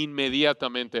Cristo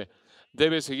inmediatamente.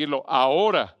 Debes seguirlo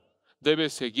ahora.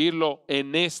 Debes seguirlo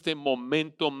en este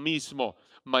momento mismo.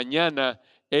 Mañana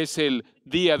es el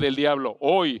día del diablo.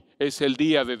 Hoy es el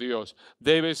día de Dios.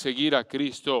 Debes seguir a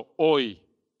Cristo hoy.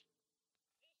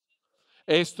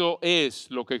 Esto es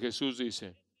lo que Jesús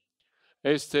dice.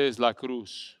 Esta es la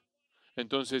cruz.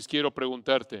 Entonces quiero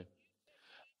preguntarte,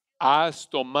 ¿has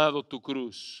tomado tu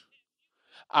cruz?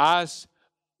 ¿Has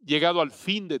llegado al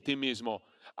fin de ti mismo?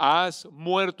 ¿Has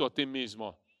muerto a ti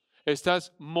mismo?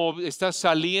 Estás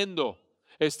saliendo,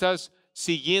 estás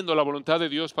siguiendo la voluntad de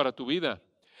Dios para tu vida,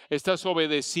 estás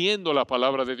obedeciendo la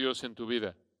palabra de Dios en tu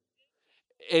vida.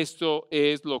 Esto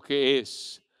es lo que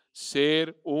es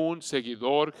ser un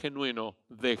seguidor genuino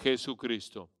de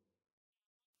Jesucristo.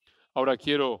 Ahora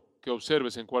quiero que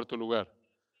observes en cuarto lugar,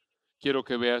 quiero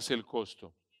que veas el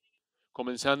costo,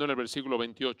 comenzando en el versículo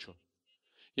 28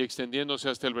 y extendiéndose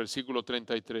hasta el versículo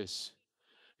 33.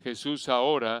 Jesús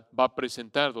ahora va a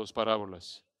presentar dos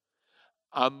parábolas.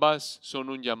 Ambas son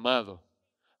un llamado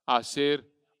a hacer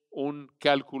un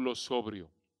cálculo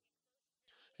sobrio.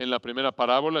 En la primera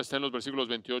parábola, está en los versículos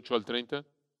 28 al 30,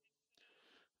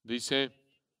 dice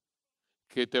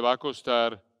que te va a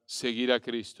costar seguir a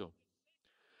Cristo.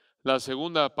 La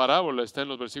segunda parábola está en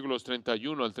los versículos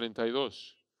 31 al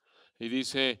 32 y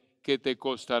dice que te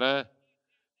costará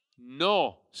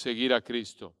no seguir a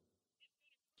Cristo.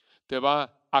 Te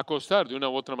va a costar de una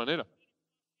u otra manera.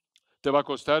 Te va a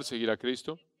costar seguir a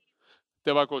Cristo.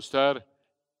 Te va a costar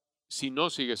si no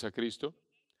sigues a Cristo.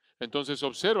 Entonces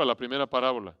observa la primera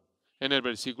parábola en el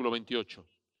versículo 28.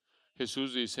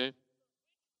 Jesús dice,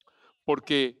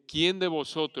 porque ¿quién de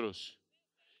vosotros?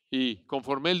 Y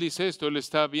conforme él dice esto, él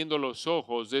está viendo los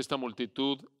ojos de esta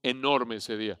multitud enorme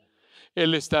ese día.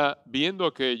 Él está viendo a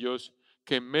aquellos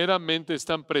que meramente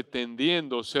están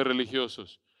pretendiendo ser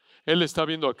religiosos. Él está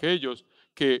viendo a aquellos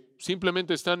que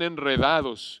simplemente están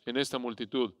enredados en esta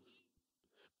multitud.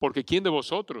 Porque ¿quién de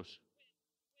vosotros,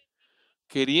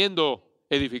 queriendo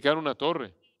edificar una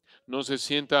torre, no se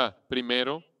sienta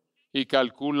primero y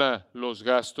calcula los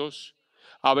gastos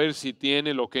a ver si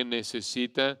tiene lo que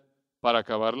necesita para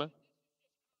acabarla?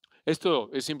 Esto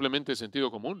es simplemente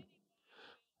sentido común.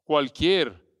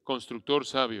 Cualquier constructor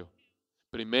sabio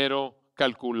primero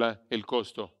calcula el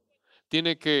costo.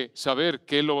 Tiene que saber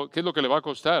qué es lo que le va a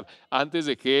costar antes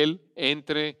de que él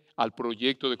entre al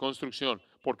proyecto de construcción,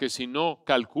 porque si no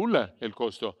calcula el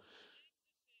costo,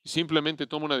 simplemente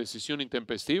toma una decisión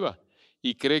intempestiva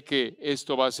y cree que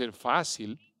esto va a ser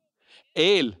fácil,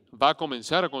 él va a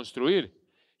comenzar a construir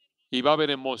y va a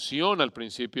haber emoción al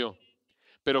principio,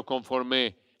 pero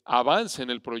conforme avance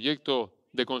en el proyecto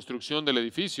de construcción del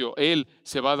edificio, él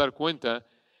se va a dar cuenta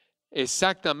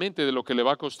exactamente de lo que le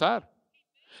va a costar.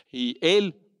 Y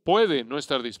él puede no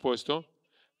estar dispuesto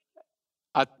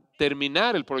a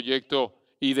terminar el proyecto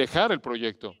y dejar el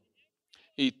proyecto.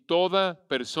 Y toda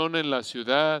persona en la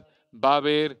ciudad va a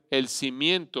ver el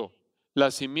cimiento,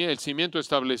 el cimiento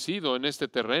establecido en este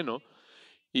terreno,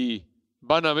 y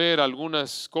van a ver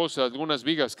algunas cosas, algunas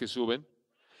vigas que suben,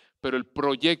 pero el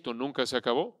proyecto nunca se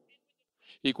acabó.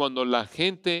 Y cuando la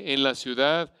gente en la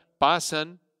ciudad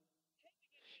pasan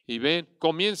y ven,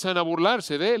 comienzan a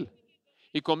burlarse de él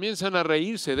y comienzan a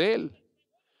reírse de él.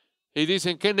 Y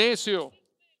dicen, qué necio.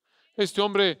 Este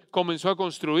hombre comenzó a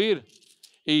construir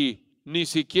y ni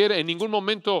siquiera, en ningún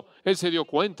momento él se dio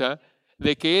cuenta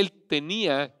de que él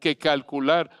tenía que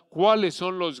calcular cuáles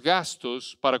son los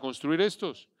gastos para construir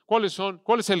estos. ¿Cuál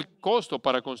es el costo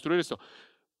para construir esto?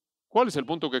 ¿Cuál es el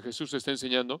punto que Jesús está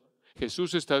enseñando?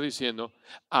 Jesús está diciendo,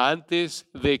 antes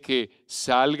de que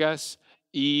salgas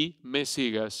y me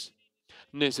sigas,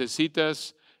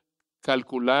 necesitas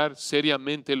calcular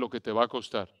seriamente lo que te va a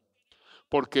costar,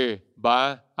 porque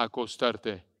va a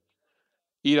costarte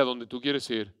ir a donde tú quieres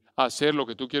ir, hacer lo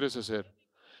que tú quieres hacer,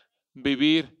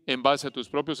 vivir en base a tus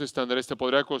propios estándares. Te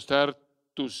podrá costar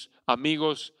tus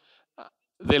amigos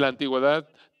de la antigüedad,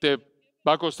 te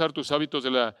va a costar tus hábitos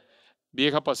de la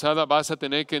vieja pasada, vas a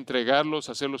tener que entregarlos,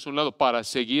 hacerlos a un lado para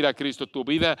seguir a Cristo. Tu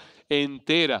vida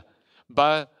entera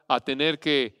va a tener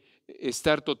que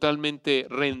estar totalmente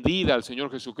rendida al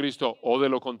Señor Jesucristo, o de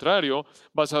lo contrario,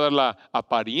 vas a dar la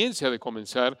apariencia de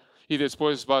comenzar y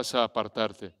después vas a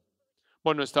apartarte.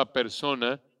 Bueno, esta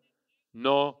persona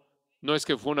no es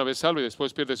que fue una vez salvo y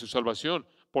después pierde su salvación,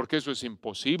 porque eso es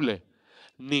imposible.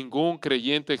 Ningún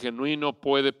creyente genuino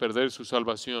puede perder su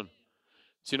salvación,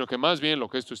 sino que más bien lo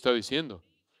que esto está diciendo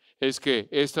es que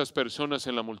estas personas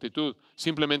en la multitud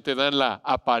simplemente dan la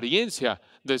apariencia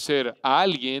de ser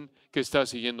alguien que está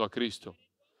siguiendo a Cristo.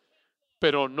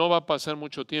 Pero no va a pasar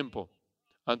mucho tiempo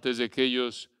antes de que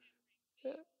ellos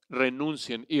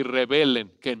renuncien y revelen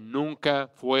que nunca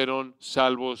fueron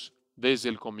salvos desde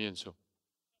el comienzo.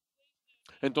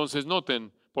 Entonces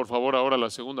noten, por favor, ahora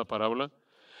la segunda parábola.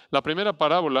 La primera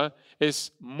parábola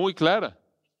es muy clara.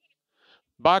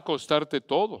 Va a costarte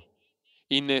todo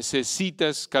y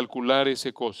necesitas calcular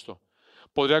ese costo.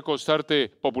 Podría costarte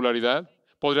popularidad,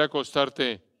 podría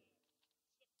costarte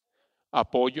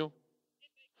apoyo,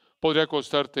 podría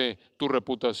costarte tu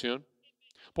reputación,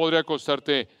 podría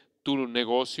costarte tu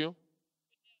negocio.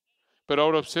 Pero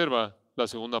ahora observa la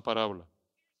segunda parábola.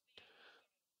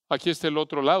 Aquí está el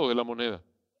otro lado de la moneda.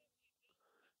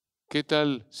 ¿Qué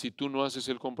tal si tú no haces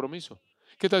el compromiso?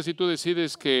 ¿Qué tal si tú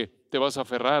decides que te vas a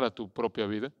aferrar a tu propia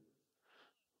vida?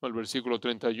 El versículo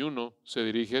 31 se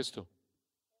dirige a esto.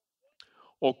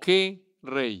 ¿O qué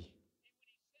rey?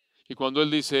 Y cuando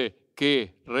él dice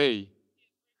qué rey,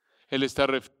 él está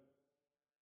refiriendo.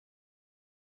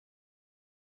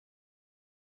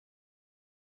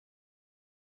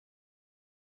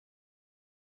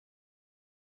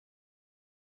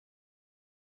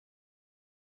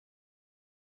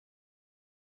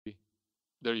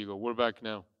 There you go. We're back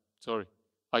now. Sorry.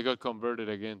 I got converted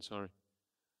again. Sorry.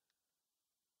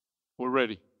 We're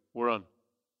ready. We're on.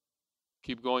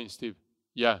 Keep going, Steve.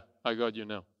 Yeah, I got you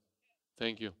now.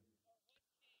 Thank you.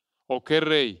 ¿O qué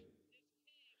rey?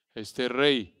 Este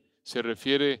rey se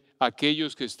refiere a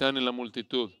aquellos que están en la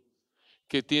multitud,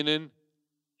 que tienen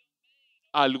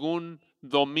algún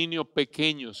dominio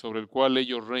pequeño sobre el cual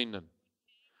ellos reinan.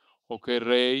 ¿O qué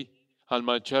rey, al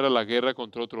marchar a la guerra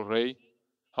contra otro rey,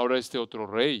 ahora este otro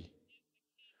rey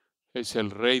es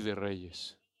el Rey de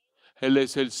Reyes. Él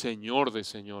es el Señor de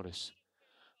señores.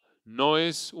 No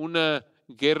es una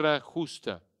guerra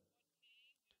justa,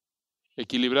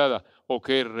 equilibrada. ¿O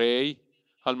qué rey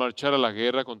al marchar a la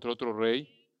guerra contra otro rey?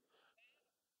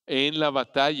 En la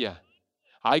batalla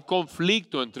hay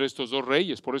conflicto entre estos dos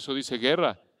reyes, por eso dice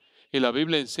guerra. Y la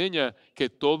Biblia enseña que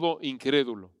todo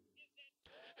incrédulo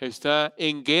está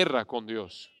en guerra con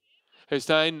Dios,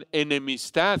 está en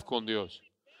enemistad con Dios,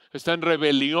 está en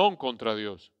rebelión contra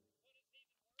Dios.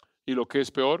 Y lo que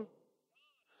es peor,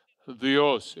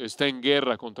 Dios está en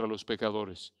guerra contra los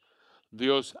pecadores.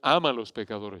 Dios ama a los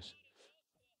pecadores,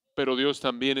 pero Dios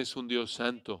también es un Dios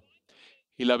santo.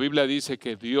 Y la Biblia dice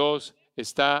que Dios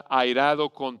está airado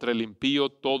contra el impío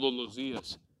todos los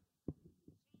días.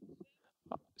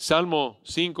 Salmo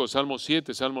 5, Salmo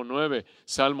 7, Salmo 9,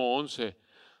 Salmo 11,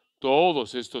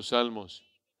 todos estos salmos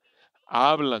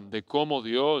hablan de cómo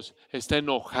Dios está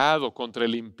enojado contra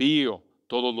el impío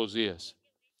todos los días.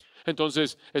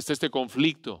 Entonces está este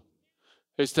conflicto,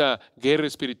 esta guerra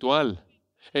espiritual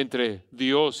entre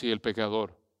Dios y el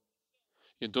pecador.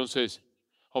 Y entonces,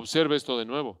 observe esto de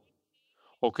nuevo.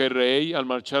 ¿O qué rey al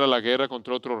marchar a la guerra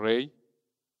contra otro rey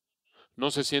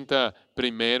no se sienta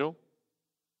primero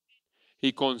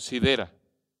y considera?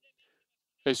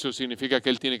 Eso significa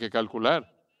que él tiene que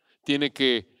calcular, tiene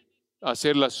que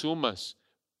hacer las sumas,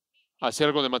 hacer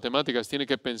algo de matemáticas, tiene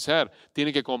que pensar,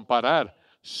 tiene que comparar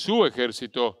su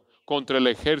ejército contra el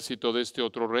ejército de este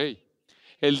otro rey.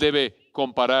 Él debe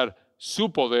comparar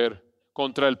su poder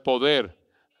contra el poder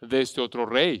de este otro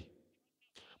rey.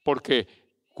 Porque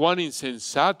cuán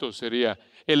insensato sería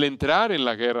el entrar en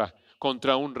la guerra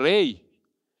contra un rey,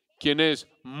 quien es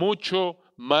mucho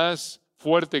más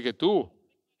fuerte que tú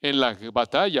en la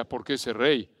batalla, porque ese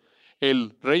rey,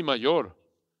 el rey mayor,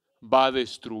 va a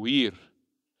destruir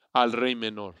al rey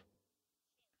menor.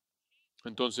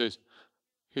 Entonces,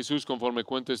 Jesús, conforme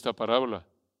cuenta esta parábola,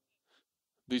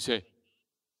 dice,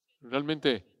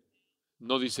 realmente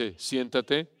no dice,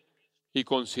 siéntate y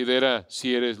considera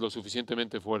si eres lo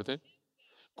suficientemente fuerte.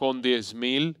 Con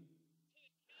 10,000,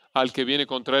 al que viene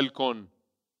contra él con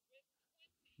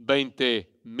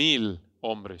 20,000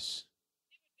 hombres.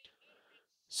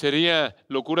 Sería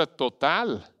locura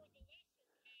total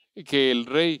que el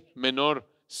rey menor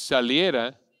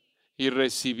saliera y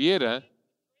recibiera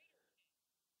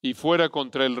y fuera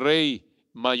contra el rey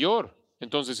mayor.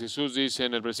 Entonces Jesús dice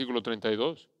en el versículo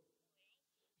 32,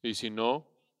 y si no,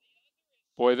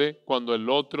 puede cuando el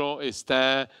otro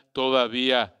está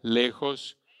todavía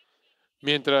lejos,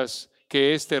 mientras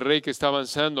que este rey que está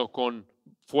avanzando con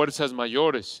fuerzas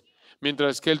mayores,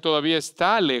 mientras que él todavía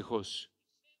está lejos,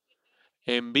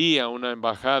 envía una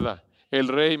embajada. El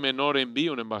rey menor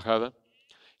envía una embajada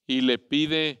y le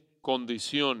pide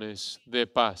condiciones de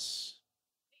paz.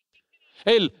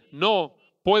 Él no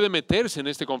puede meterse en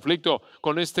este conflicto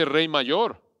con este rey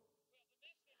mayor,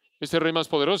 este rey más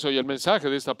poderoso. Y el mensaje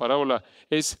de esta parábola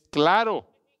es claro,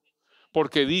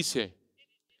 porque dice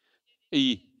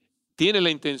y tiene la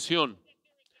intención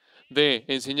de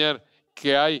enseñar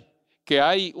que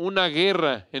hay una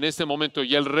guerra en este momento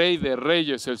y el Rey de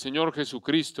Reyes, el Señor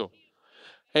Jesucristo,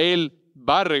 Él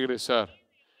va a regresar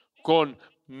con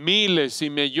miles y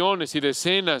millones y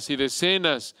decenas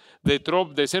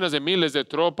de miles de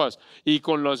tropas y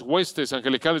con las huestes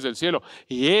angelicales del cielo.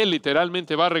 Y Él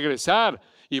literalmente va a regresar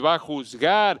y va a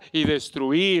juzgar y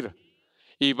destruir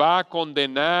y va a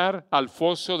condenar al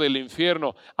foso del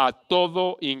infierno a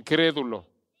todo incrédulo,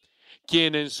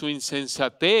 quien en su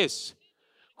insensatez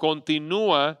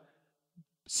continúa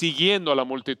siguiendo a la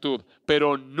multitud,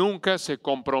 pero nunca se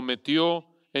comprometió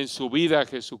en su vida a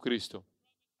Jesucristo.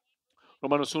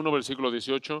 Romanos 1, versículo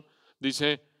 18,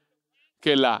 dice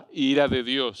que la ira de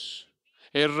Dios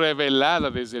es revelada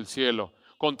desde el cielo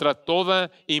contra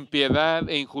toda impiedad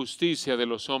e injusticia de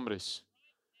los hombres.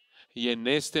 Y en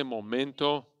este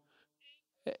momento,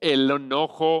 el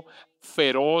enojo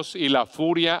feroz y la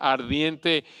furia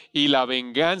ardiente y la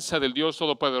venganza del Dios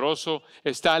Todopoderoso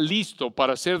está listo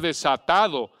para ser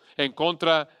desatado en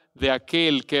contra de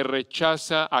aquel que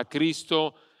rechaza a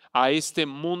Cristo, a este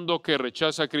mundo que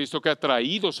rechaza a Cristo, que ha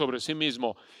traído sobre sí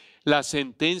mismo la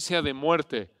sentencia de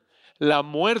muerte, la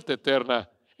muerte eterna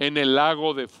en el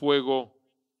lago de fuego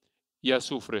y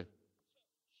azufre.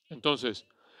 Entonces,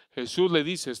 Jesús le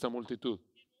dice a esta multitud,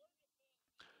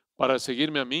 para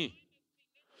seguirme a mí,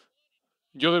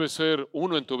 yo debes ser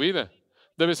uno en tu vida.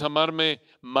 Debes amarme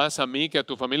más a mí que a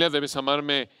tu familia. Debes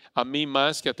amarme a mí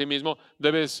más que a ti mismo.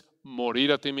 Debes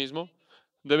morir a ti mismo.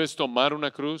 Debes tomar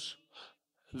una cruz.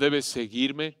 Debes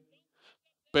seguirme.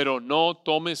 Pero no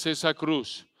tomes esa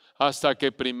cruz hasta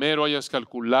que primero hayas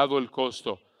calculado el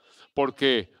costo.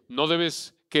 porque no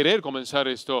debes querer comenzar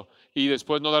esto y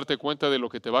después no darte cuenta de lo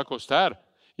que te va a costar.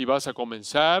 Y vas a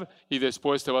comenzar y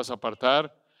después te vas a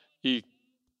apartar y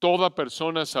toda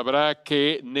persona sabrá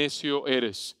qué necio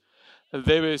eres.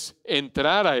 Debes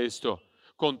entrar a esto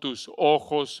con tus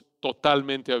ojos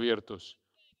totalmente abiertos.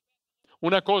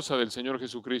 Una cosa del Señor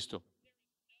Jesucristo: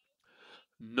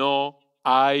 no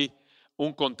hay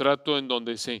un contrato en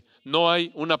donde no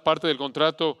hay una parte del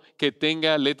contrato que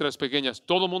tenga letras pequeñas.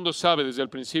 Todo el mundo sabe desde el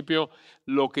principio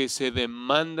lo que se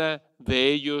demanda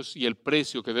de ellos y el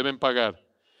precio que deben pagar.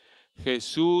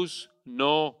 Jesús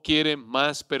no quiere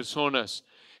más personas.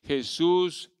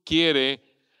 Jesús quiere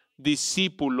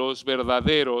discípulos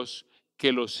verdaderos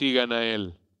que lo sigan a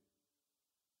Él.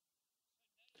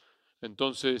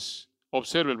 Entonces,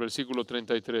 observe el versículo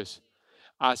 33.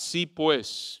 Así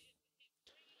pues,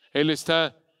 Él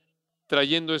está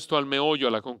trayendo esto al meollo,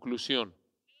 a la conclusión.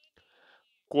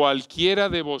 Cualquiera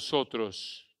de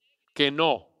vosotros que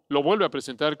no, lo vuelve a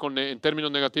presentar en términos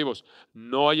negativos,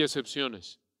 no hay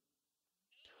excepciones.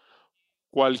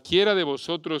 Cualquiera de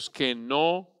vosotros que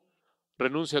no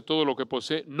renuncia a todo lo que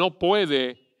posee, no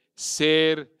puede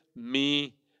ser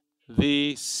mi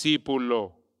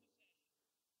discípulo.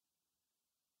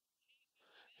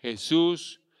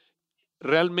 Jesús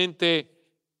realmente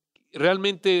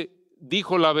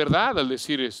dijo la verdad al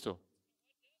decir esto.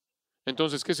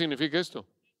 Entonces, ¿qué significa esto?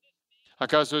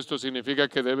 ¿Acaso esto significa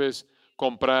que debes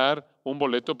comprar un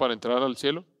boleto para entrar al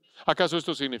cielo? ¿Acaso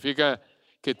esto significa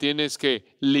que tienes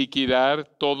que liquidar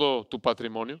todo tu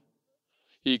patrimonio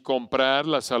y comprar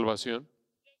la salvación?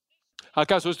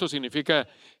 ¿Acaso esto significa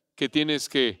que tienes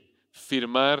que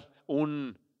firmar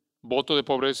un voto de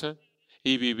pobreza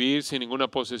y vivir sin ninguna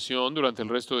posesión durante el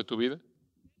resto de tu vida?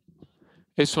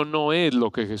 Eso no es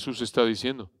lo que Jesús está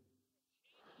diciendo.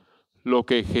 Lo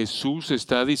que Jesús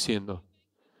está diciendo: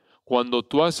 cuando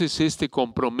tú haces este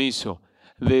compromiso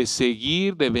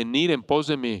de venir en pos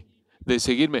de mí, de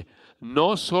seguirme,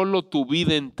 no solo tu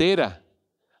vida entera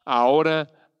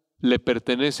ahora le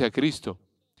pertenece a Cristo,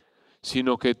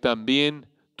 sino que también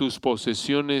tus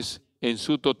posesiones en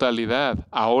su totalidad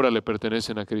ahora le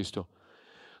pertenecen a Cristo.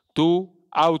 Tu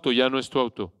auto ya no es tu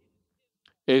auto,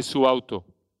 es su auto.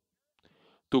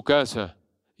 Tu casa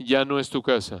ya no es tu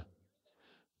casa.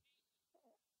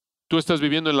 Tú estás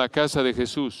viviendo en la casa de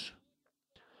Jesús.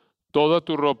 Toda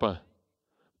tu ropa,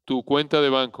 tu cuenta de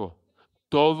banco,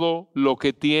 todo lo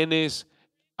que tienes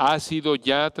ha sido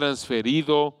ya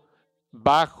transferido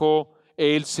bajo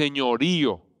el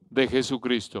señorío de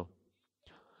Jesucristo.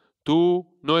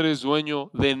 Tú no eres dueño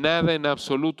de nada en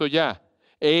absoluto ya.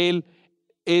 Él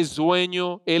es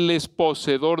dueño, Él es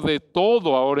poseedor de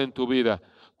todo ahora en tu vida.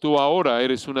 Tú ahora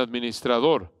eres un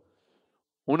administrador.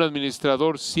 Un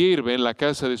administrador sirve en la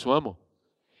casa de su amo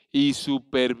y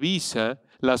supervisa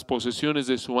las posesiones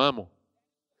de su amo.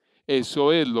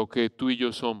 Eso es lo que tú y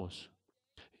yo somos.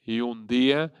 Y un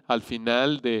día, al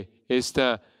final de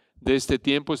este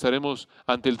tiempo, estaremos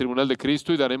ante el tribunal de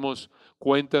Cristo y daremos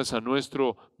cuentas a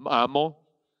nuestro amo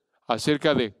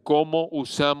acerca de cómo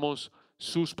usamos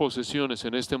sus posesiones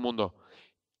en este mundo.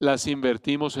 ¿Las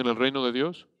invertimos en el reino de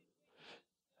Dios?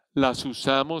 ¿Las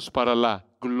usamos para la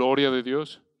gloria de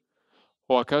Dios?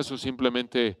 ¿O acaso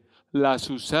simplemente las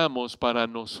usamos para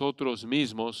nosotros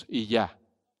mismos y ya?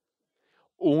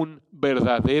 Un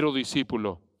verdadero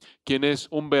discípulo, quien es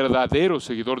un verdadero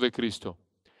seguidor de Cristo,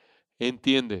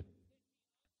 entiende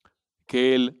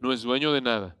que Él no es dueño de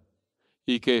nada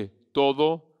y que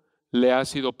todo le ha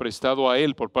sido prestado a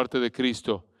Él por parte de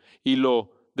Cristo y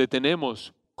lo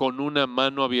detenemos con una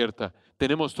mano abierta.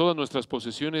 Tenemos todas nuestras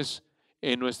posesiones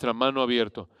en nuestra mano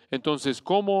abierta. Entonces,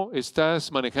 ¿cómo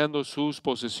estás manejando sus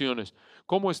posesiones?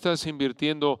 ¿Cómo estás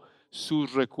invirtiendo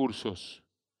sus recursos?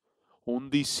 Un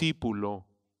discípulo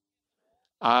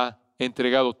ha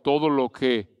entregado todo lo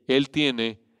que él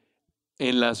tiene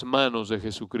en las manos de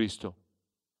Jesucristo.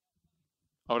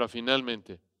 Ahora,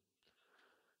 finalmente,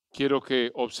 quiero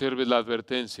que observes la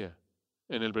advertencia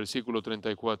en el versículo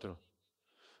 34.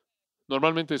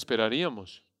 Normalmente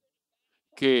esperaríamos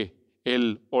que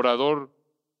el orador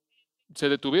se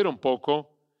detuviera un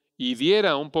poco y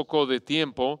diera un poco de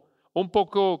tiempo, un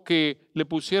poco que le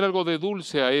pusiera algo de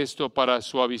dulce a esto para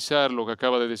suavizar lo que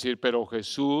acaba de decir, pero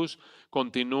Jesús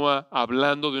continúa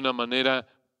hablando de una manera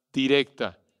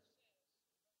directa.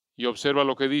 Y observa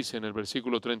lo que dice en el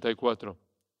versículo 34.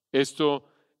 Esto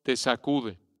te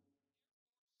sacude.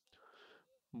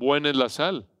 Buena es la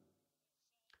sal.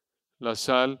 La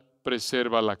sal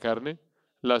preserva la carne.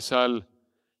 La sal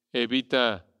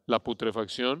evita la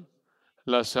putrefacción.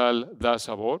 La sal da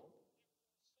sabor.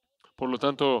 Por lo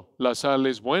tanto, la sal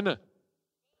es buena.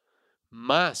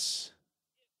 Mas,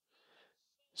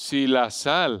 Si la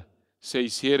sal se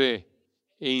hiciere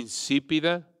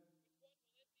insípida,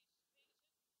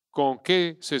 ¿con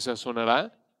qué se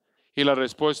sazonará? Y la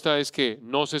respuesta es que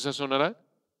no se sazonará.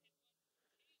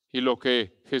 Y lo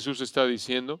que Jesús está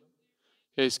diciendo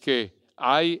es que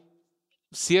hay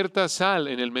cierta sal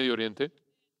en el Medio Oriente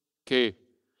que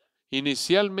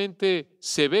inicialmente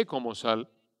se ve como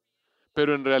sal,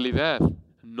 pero en realidad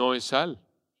no es sal.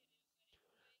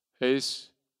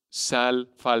 Es sal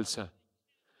falsa.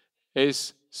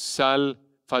 Es sal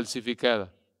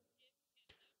falsificada.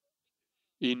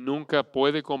 Y nunca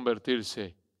puede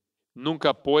convertirse,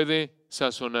 nunca puede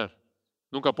sazonar,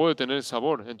 nunca puede tener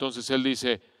sabor. Entonces él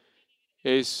dice,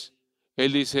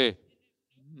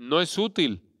 no es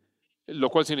útil, lo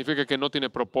cual significa que no tiene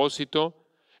propósito,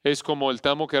 es como el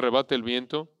tamo que arrebata el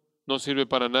viento, no sirve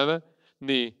para nada,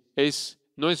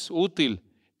 no es útil.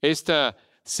 Esta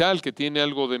sal que tiene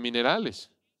algo de minerales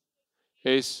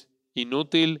es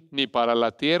inútil ni para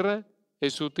la tierra,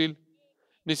 es útil,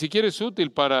 ni siquiera es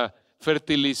útil para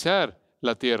fertilizar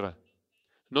la tierra.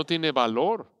 No tiene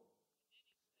valor.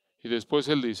 Y después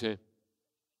él dice,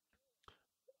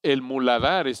 el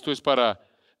muladar, esto es para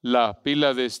la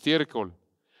pila de estiércol.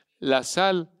 La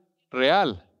sal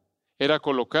real era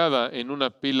colocada en una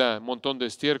pila, montón de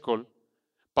estiércol,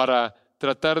 para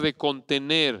tratar de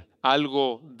contener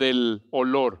algo del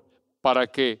olor, para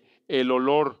que el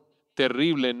olor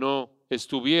terrible no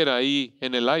estuviera ahí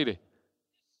en el aire.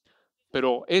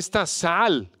 Pero esta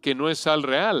sal, que no es sal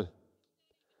real,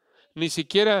 ni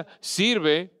siquiera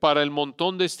sirve para el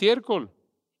montón de estiércol.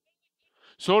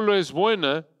 Solo es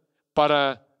buena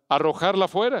para arrojarla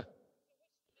fuera.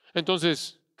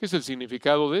 Entonces, ¿qué es el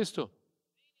significado de esto?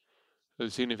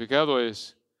 El significado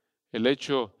es el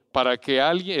hecho de que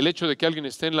alguien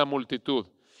esté en la multitud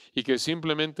y que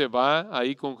simplemente va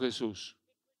ahí con Jesús.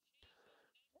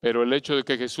 Pero el hecho de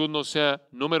que Jesús no sea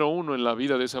número uno en la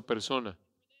vida de esa persona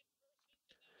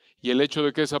y el hecho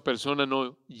de que esa persona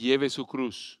no lleve su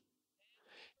cruz,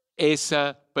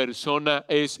 esa persona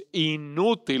es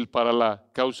inútil para la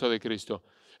causa de Cristo.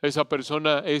 Esa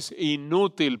persona es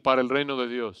inútil para el reino de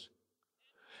Dios.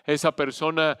 Esa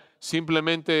persona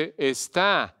simplemente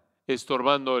está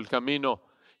estorbando el camino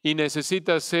y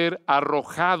necesita ser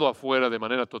arrojado afuera de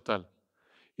manera total.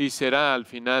 Y será al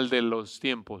final de los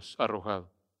tiempos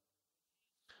arrojado.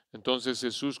 Entonces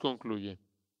Jesús concluye,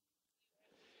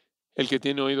 el que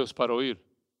tiene oídos para oír,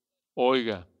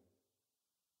 oiga.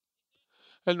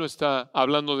 Él no está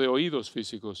hablando de oídos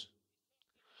físicos.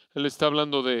 Él está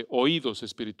hablando de oídos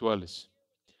espirituales.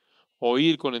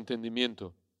 Oír con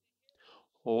entendimiento.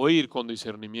 Oír con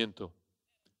discernimiento.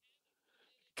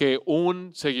 Que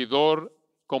un seguidor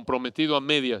comprometido a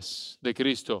medias de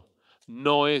Cristo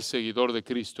no es seguidor de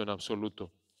Cristo en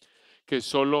absoluto. Que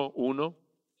solo uno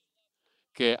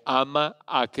que ama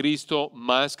a Cristo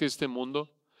más que este mundo,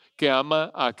 que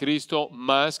ama a Cristo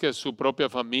más que a su propia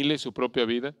familia y su propia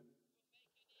vida,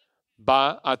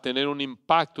 va a tener un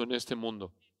impacto en este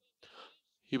mundo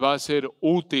y va a ser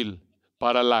útil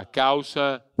para la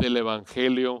causa del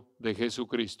Evangelio de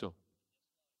Jesucristo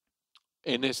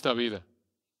en esta vida.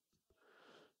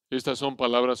 Estas son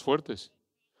palabras fuertes,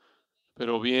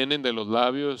 pero vienen de los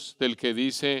labios del que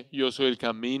dice, yo soy el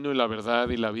camino y la verdad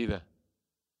y la vida.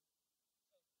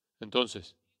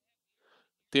 Entonces,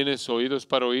 ¿tienes oídos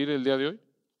para oír el día de hoy?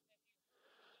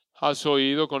 ¿Has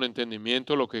oído con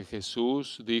entendimiento lo que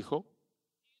Jesús dijo?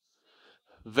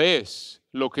 ¿Ves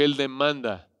lo que Él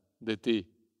demanda de ti?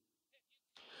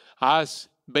 Has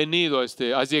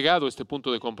llegado a este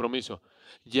punto de compromiso.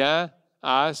 ¿Ya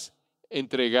has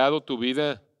entregado tu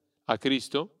vida a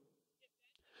Cristo?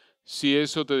 Si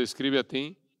eso te describe a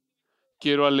ti,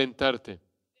 quiero alentarte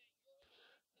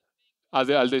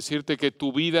al decirte que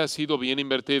tu vida ha sido bien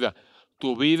invertida.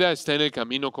 Tu vida está en el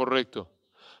camino correcto.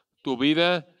 Tu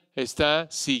vida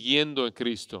está siguiendo a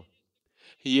Cristo.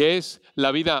 Y es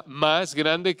la vida más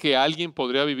grande que alguien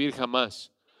podría vivir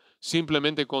jamás.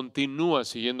 Simplemente continúa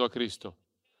siguiendo a Cristo.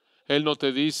 Él no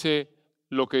te dice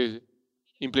lo que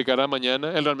implicará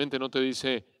mañana. Él realmente no te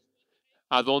dice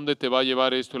a dónde te va a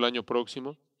llevar esto el año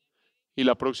próximo y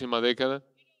la próxima década.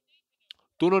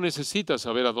 Tú no necesitas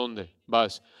saber a dónde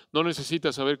vas. No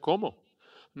necesitas saber cómo.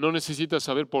 No necesitas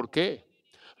saber por qué.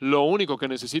 Lo único que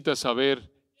necesitas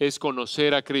saber es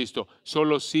conocer a Cristo.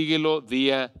 Solo síguelo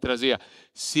día tras día.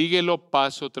 Síguelo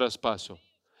paso tras paso.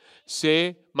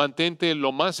 Mantente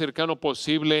lo más cercano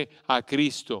posible a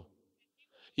Cristo.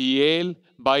 Y Él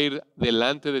va a ir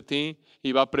delante de ti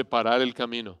y va a preparar el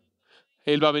camino.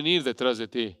 Él va a venir detrás de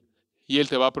ti y Él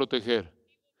te va a proteger.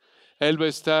 Él va a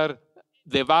estar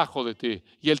debajo de ti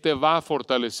y Él te va a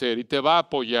fortalecer y te va a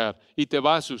apoyar y te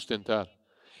va a sustentar.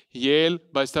 y Él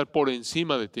va a estar por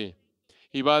encima de ti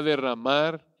y va a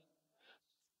derramar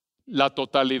la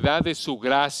totalidad de su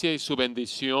gracia y su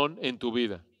bendición en tu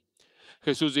vida.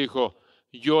 Jesús dijo,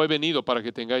 yo he venido para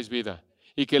que tengáis vida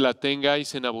y que la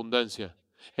tengáis en abundancia.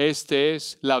 Esta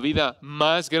es la vida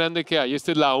más grande que hay.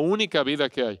 Esta es la única vida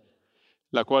que hay,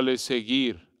 la cual es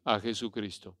seguir a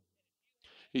Jesucristo.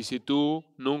 Y si tú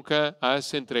nunca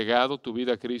has entregado tu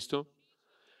vida a Cristo,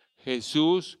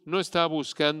 Jesús no está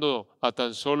buscando a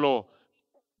tan solo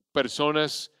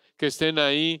personas que estén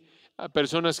ahí, a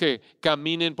personas que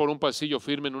caminen por un pasillo,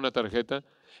 firmen una tarjeta.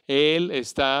 Él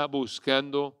está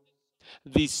buscando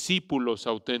discípulos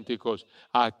auténticos,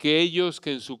 aquellos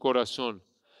que en su corazón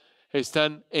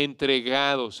están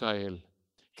entregados a Él,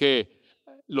 que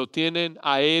lo tienen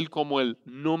a Él como el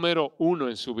número uno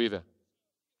en su vida.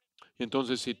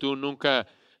 Entonces, si tú nunca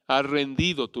has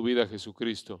rendido tu vida a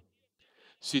Jesucristo,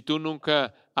 si tú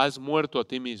nunca has muerto a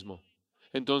ti mismo,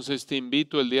 entonces te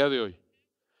invito el día de hoy,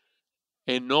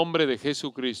 en nombre de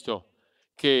Jesucristo,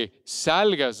 que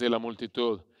salgas de la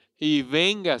multitud y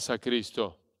vengas a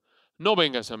Cristo. No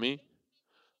vengas a mí,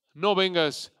 no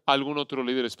vengas a algún otro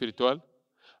líder espiritual.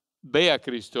 Ve a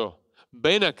Cristo,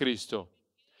 ven a Cristo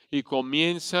y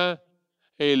comienza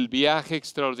el viaje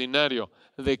extraordinario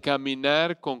de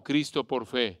caminar con Cristo por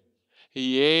fe.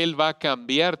 Y Él va a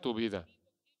cambiar tu vida.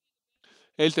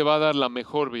 Él te va a dar la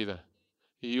mejor vida.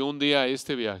 Y un día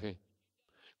este viaje,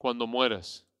 cuando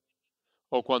mueras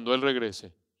o cuando Él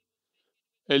regrese,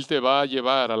 Él te va a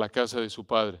llevar a la casa de su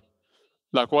Padre,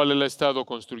 la cual Él ha estado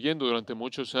construyendo durante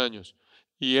muchos años.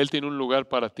 Y Él tiene un lugar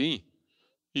para ti.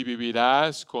 Y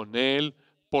vivirás con Él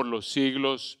por los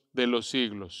siglos de los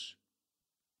siglos.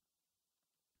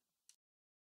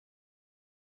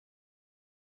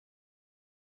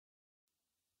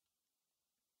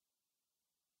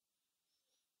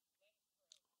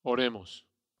 Oremos.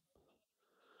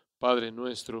 Padre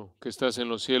nuestro que estás en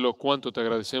los cielos, cuánto te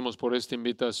agradecemos por esta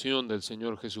invitación del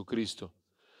Señor Jesucristo,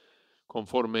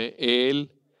 conforme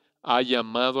Él ha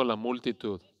llamado a la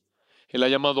multitud. Él ha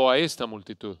llamado a esta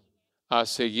multitud a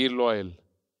seguirlo a Él.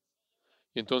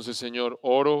 Y entonces, Señor,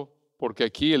 oro porque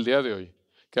aquí el día de hoy,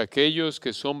 que aquellos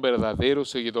que son verdaderos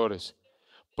seguidores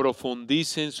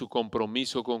profundicen su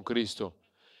compromiso con Cristo,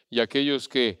 y aquellos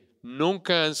que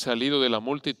nunca han salido de la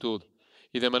multitud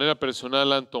y de manera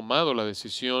personal han tomado la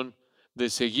decisión de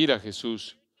seguir a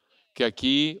Jesús, que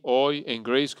aquí hoy en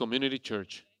Grace Community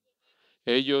Church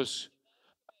ellos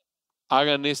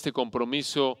hagan este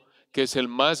compromiso que es el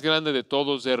más grande de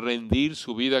todos, de rendir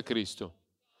su vida a Cristo.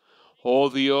 Oh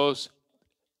Dios,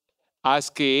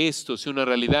 haz que esto sea una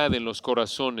realidad en los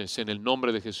corazones en el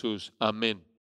nombre de Jesús. Amén.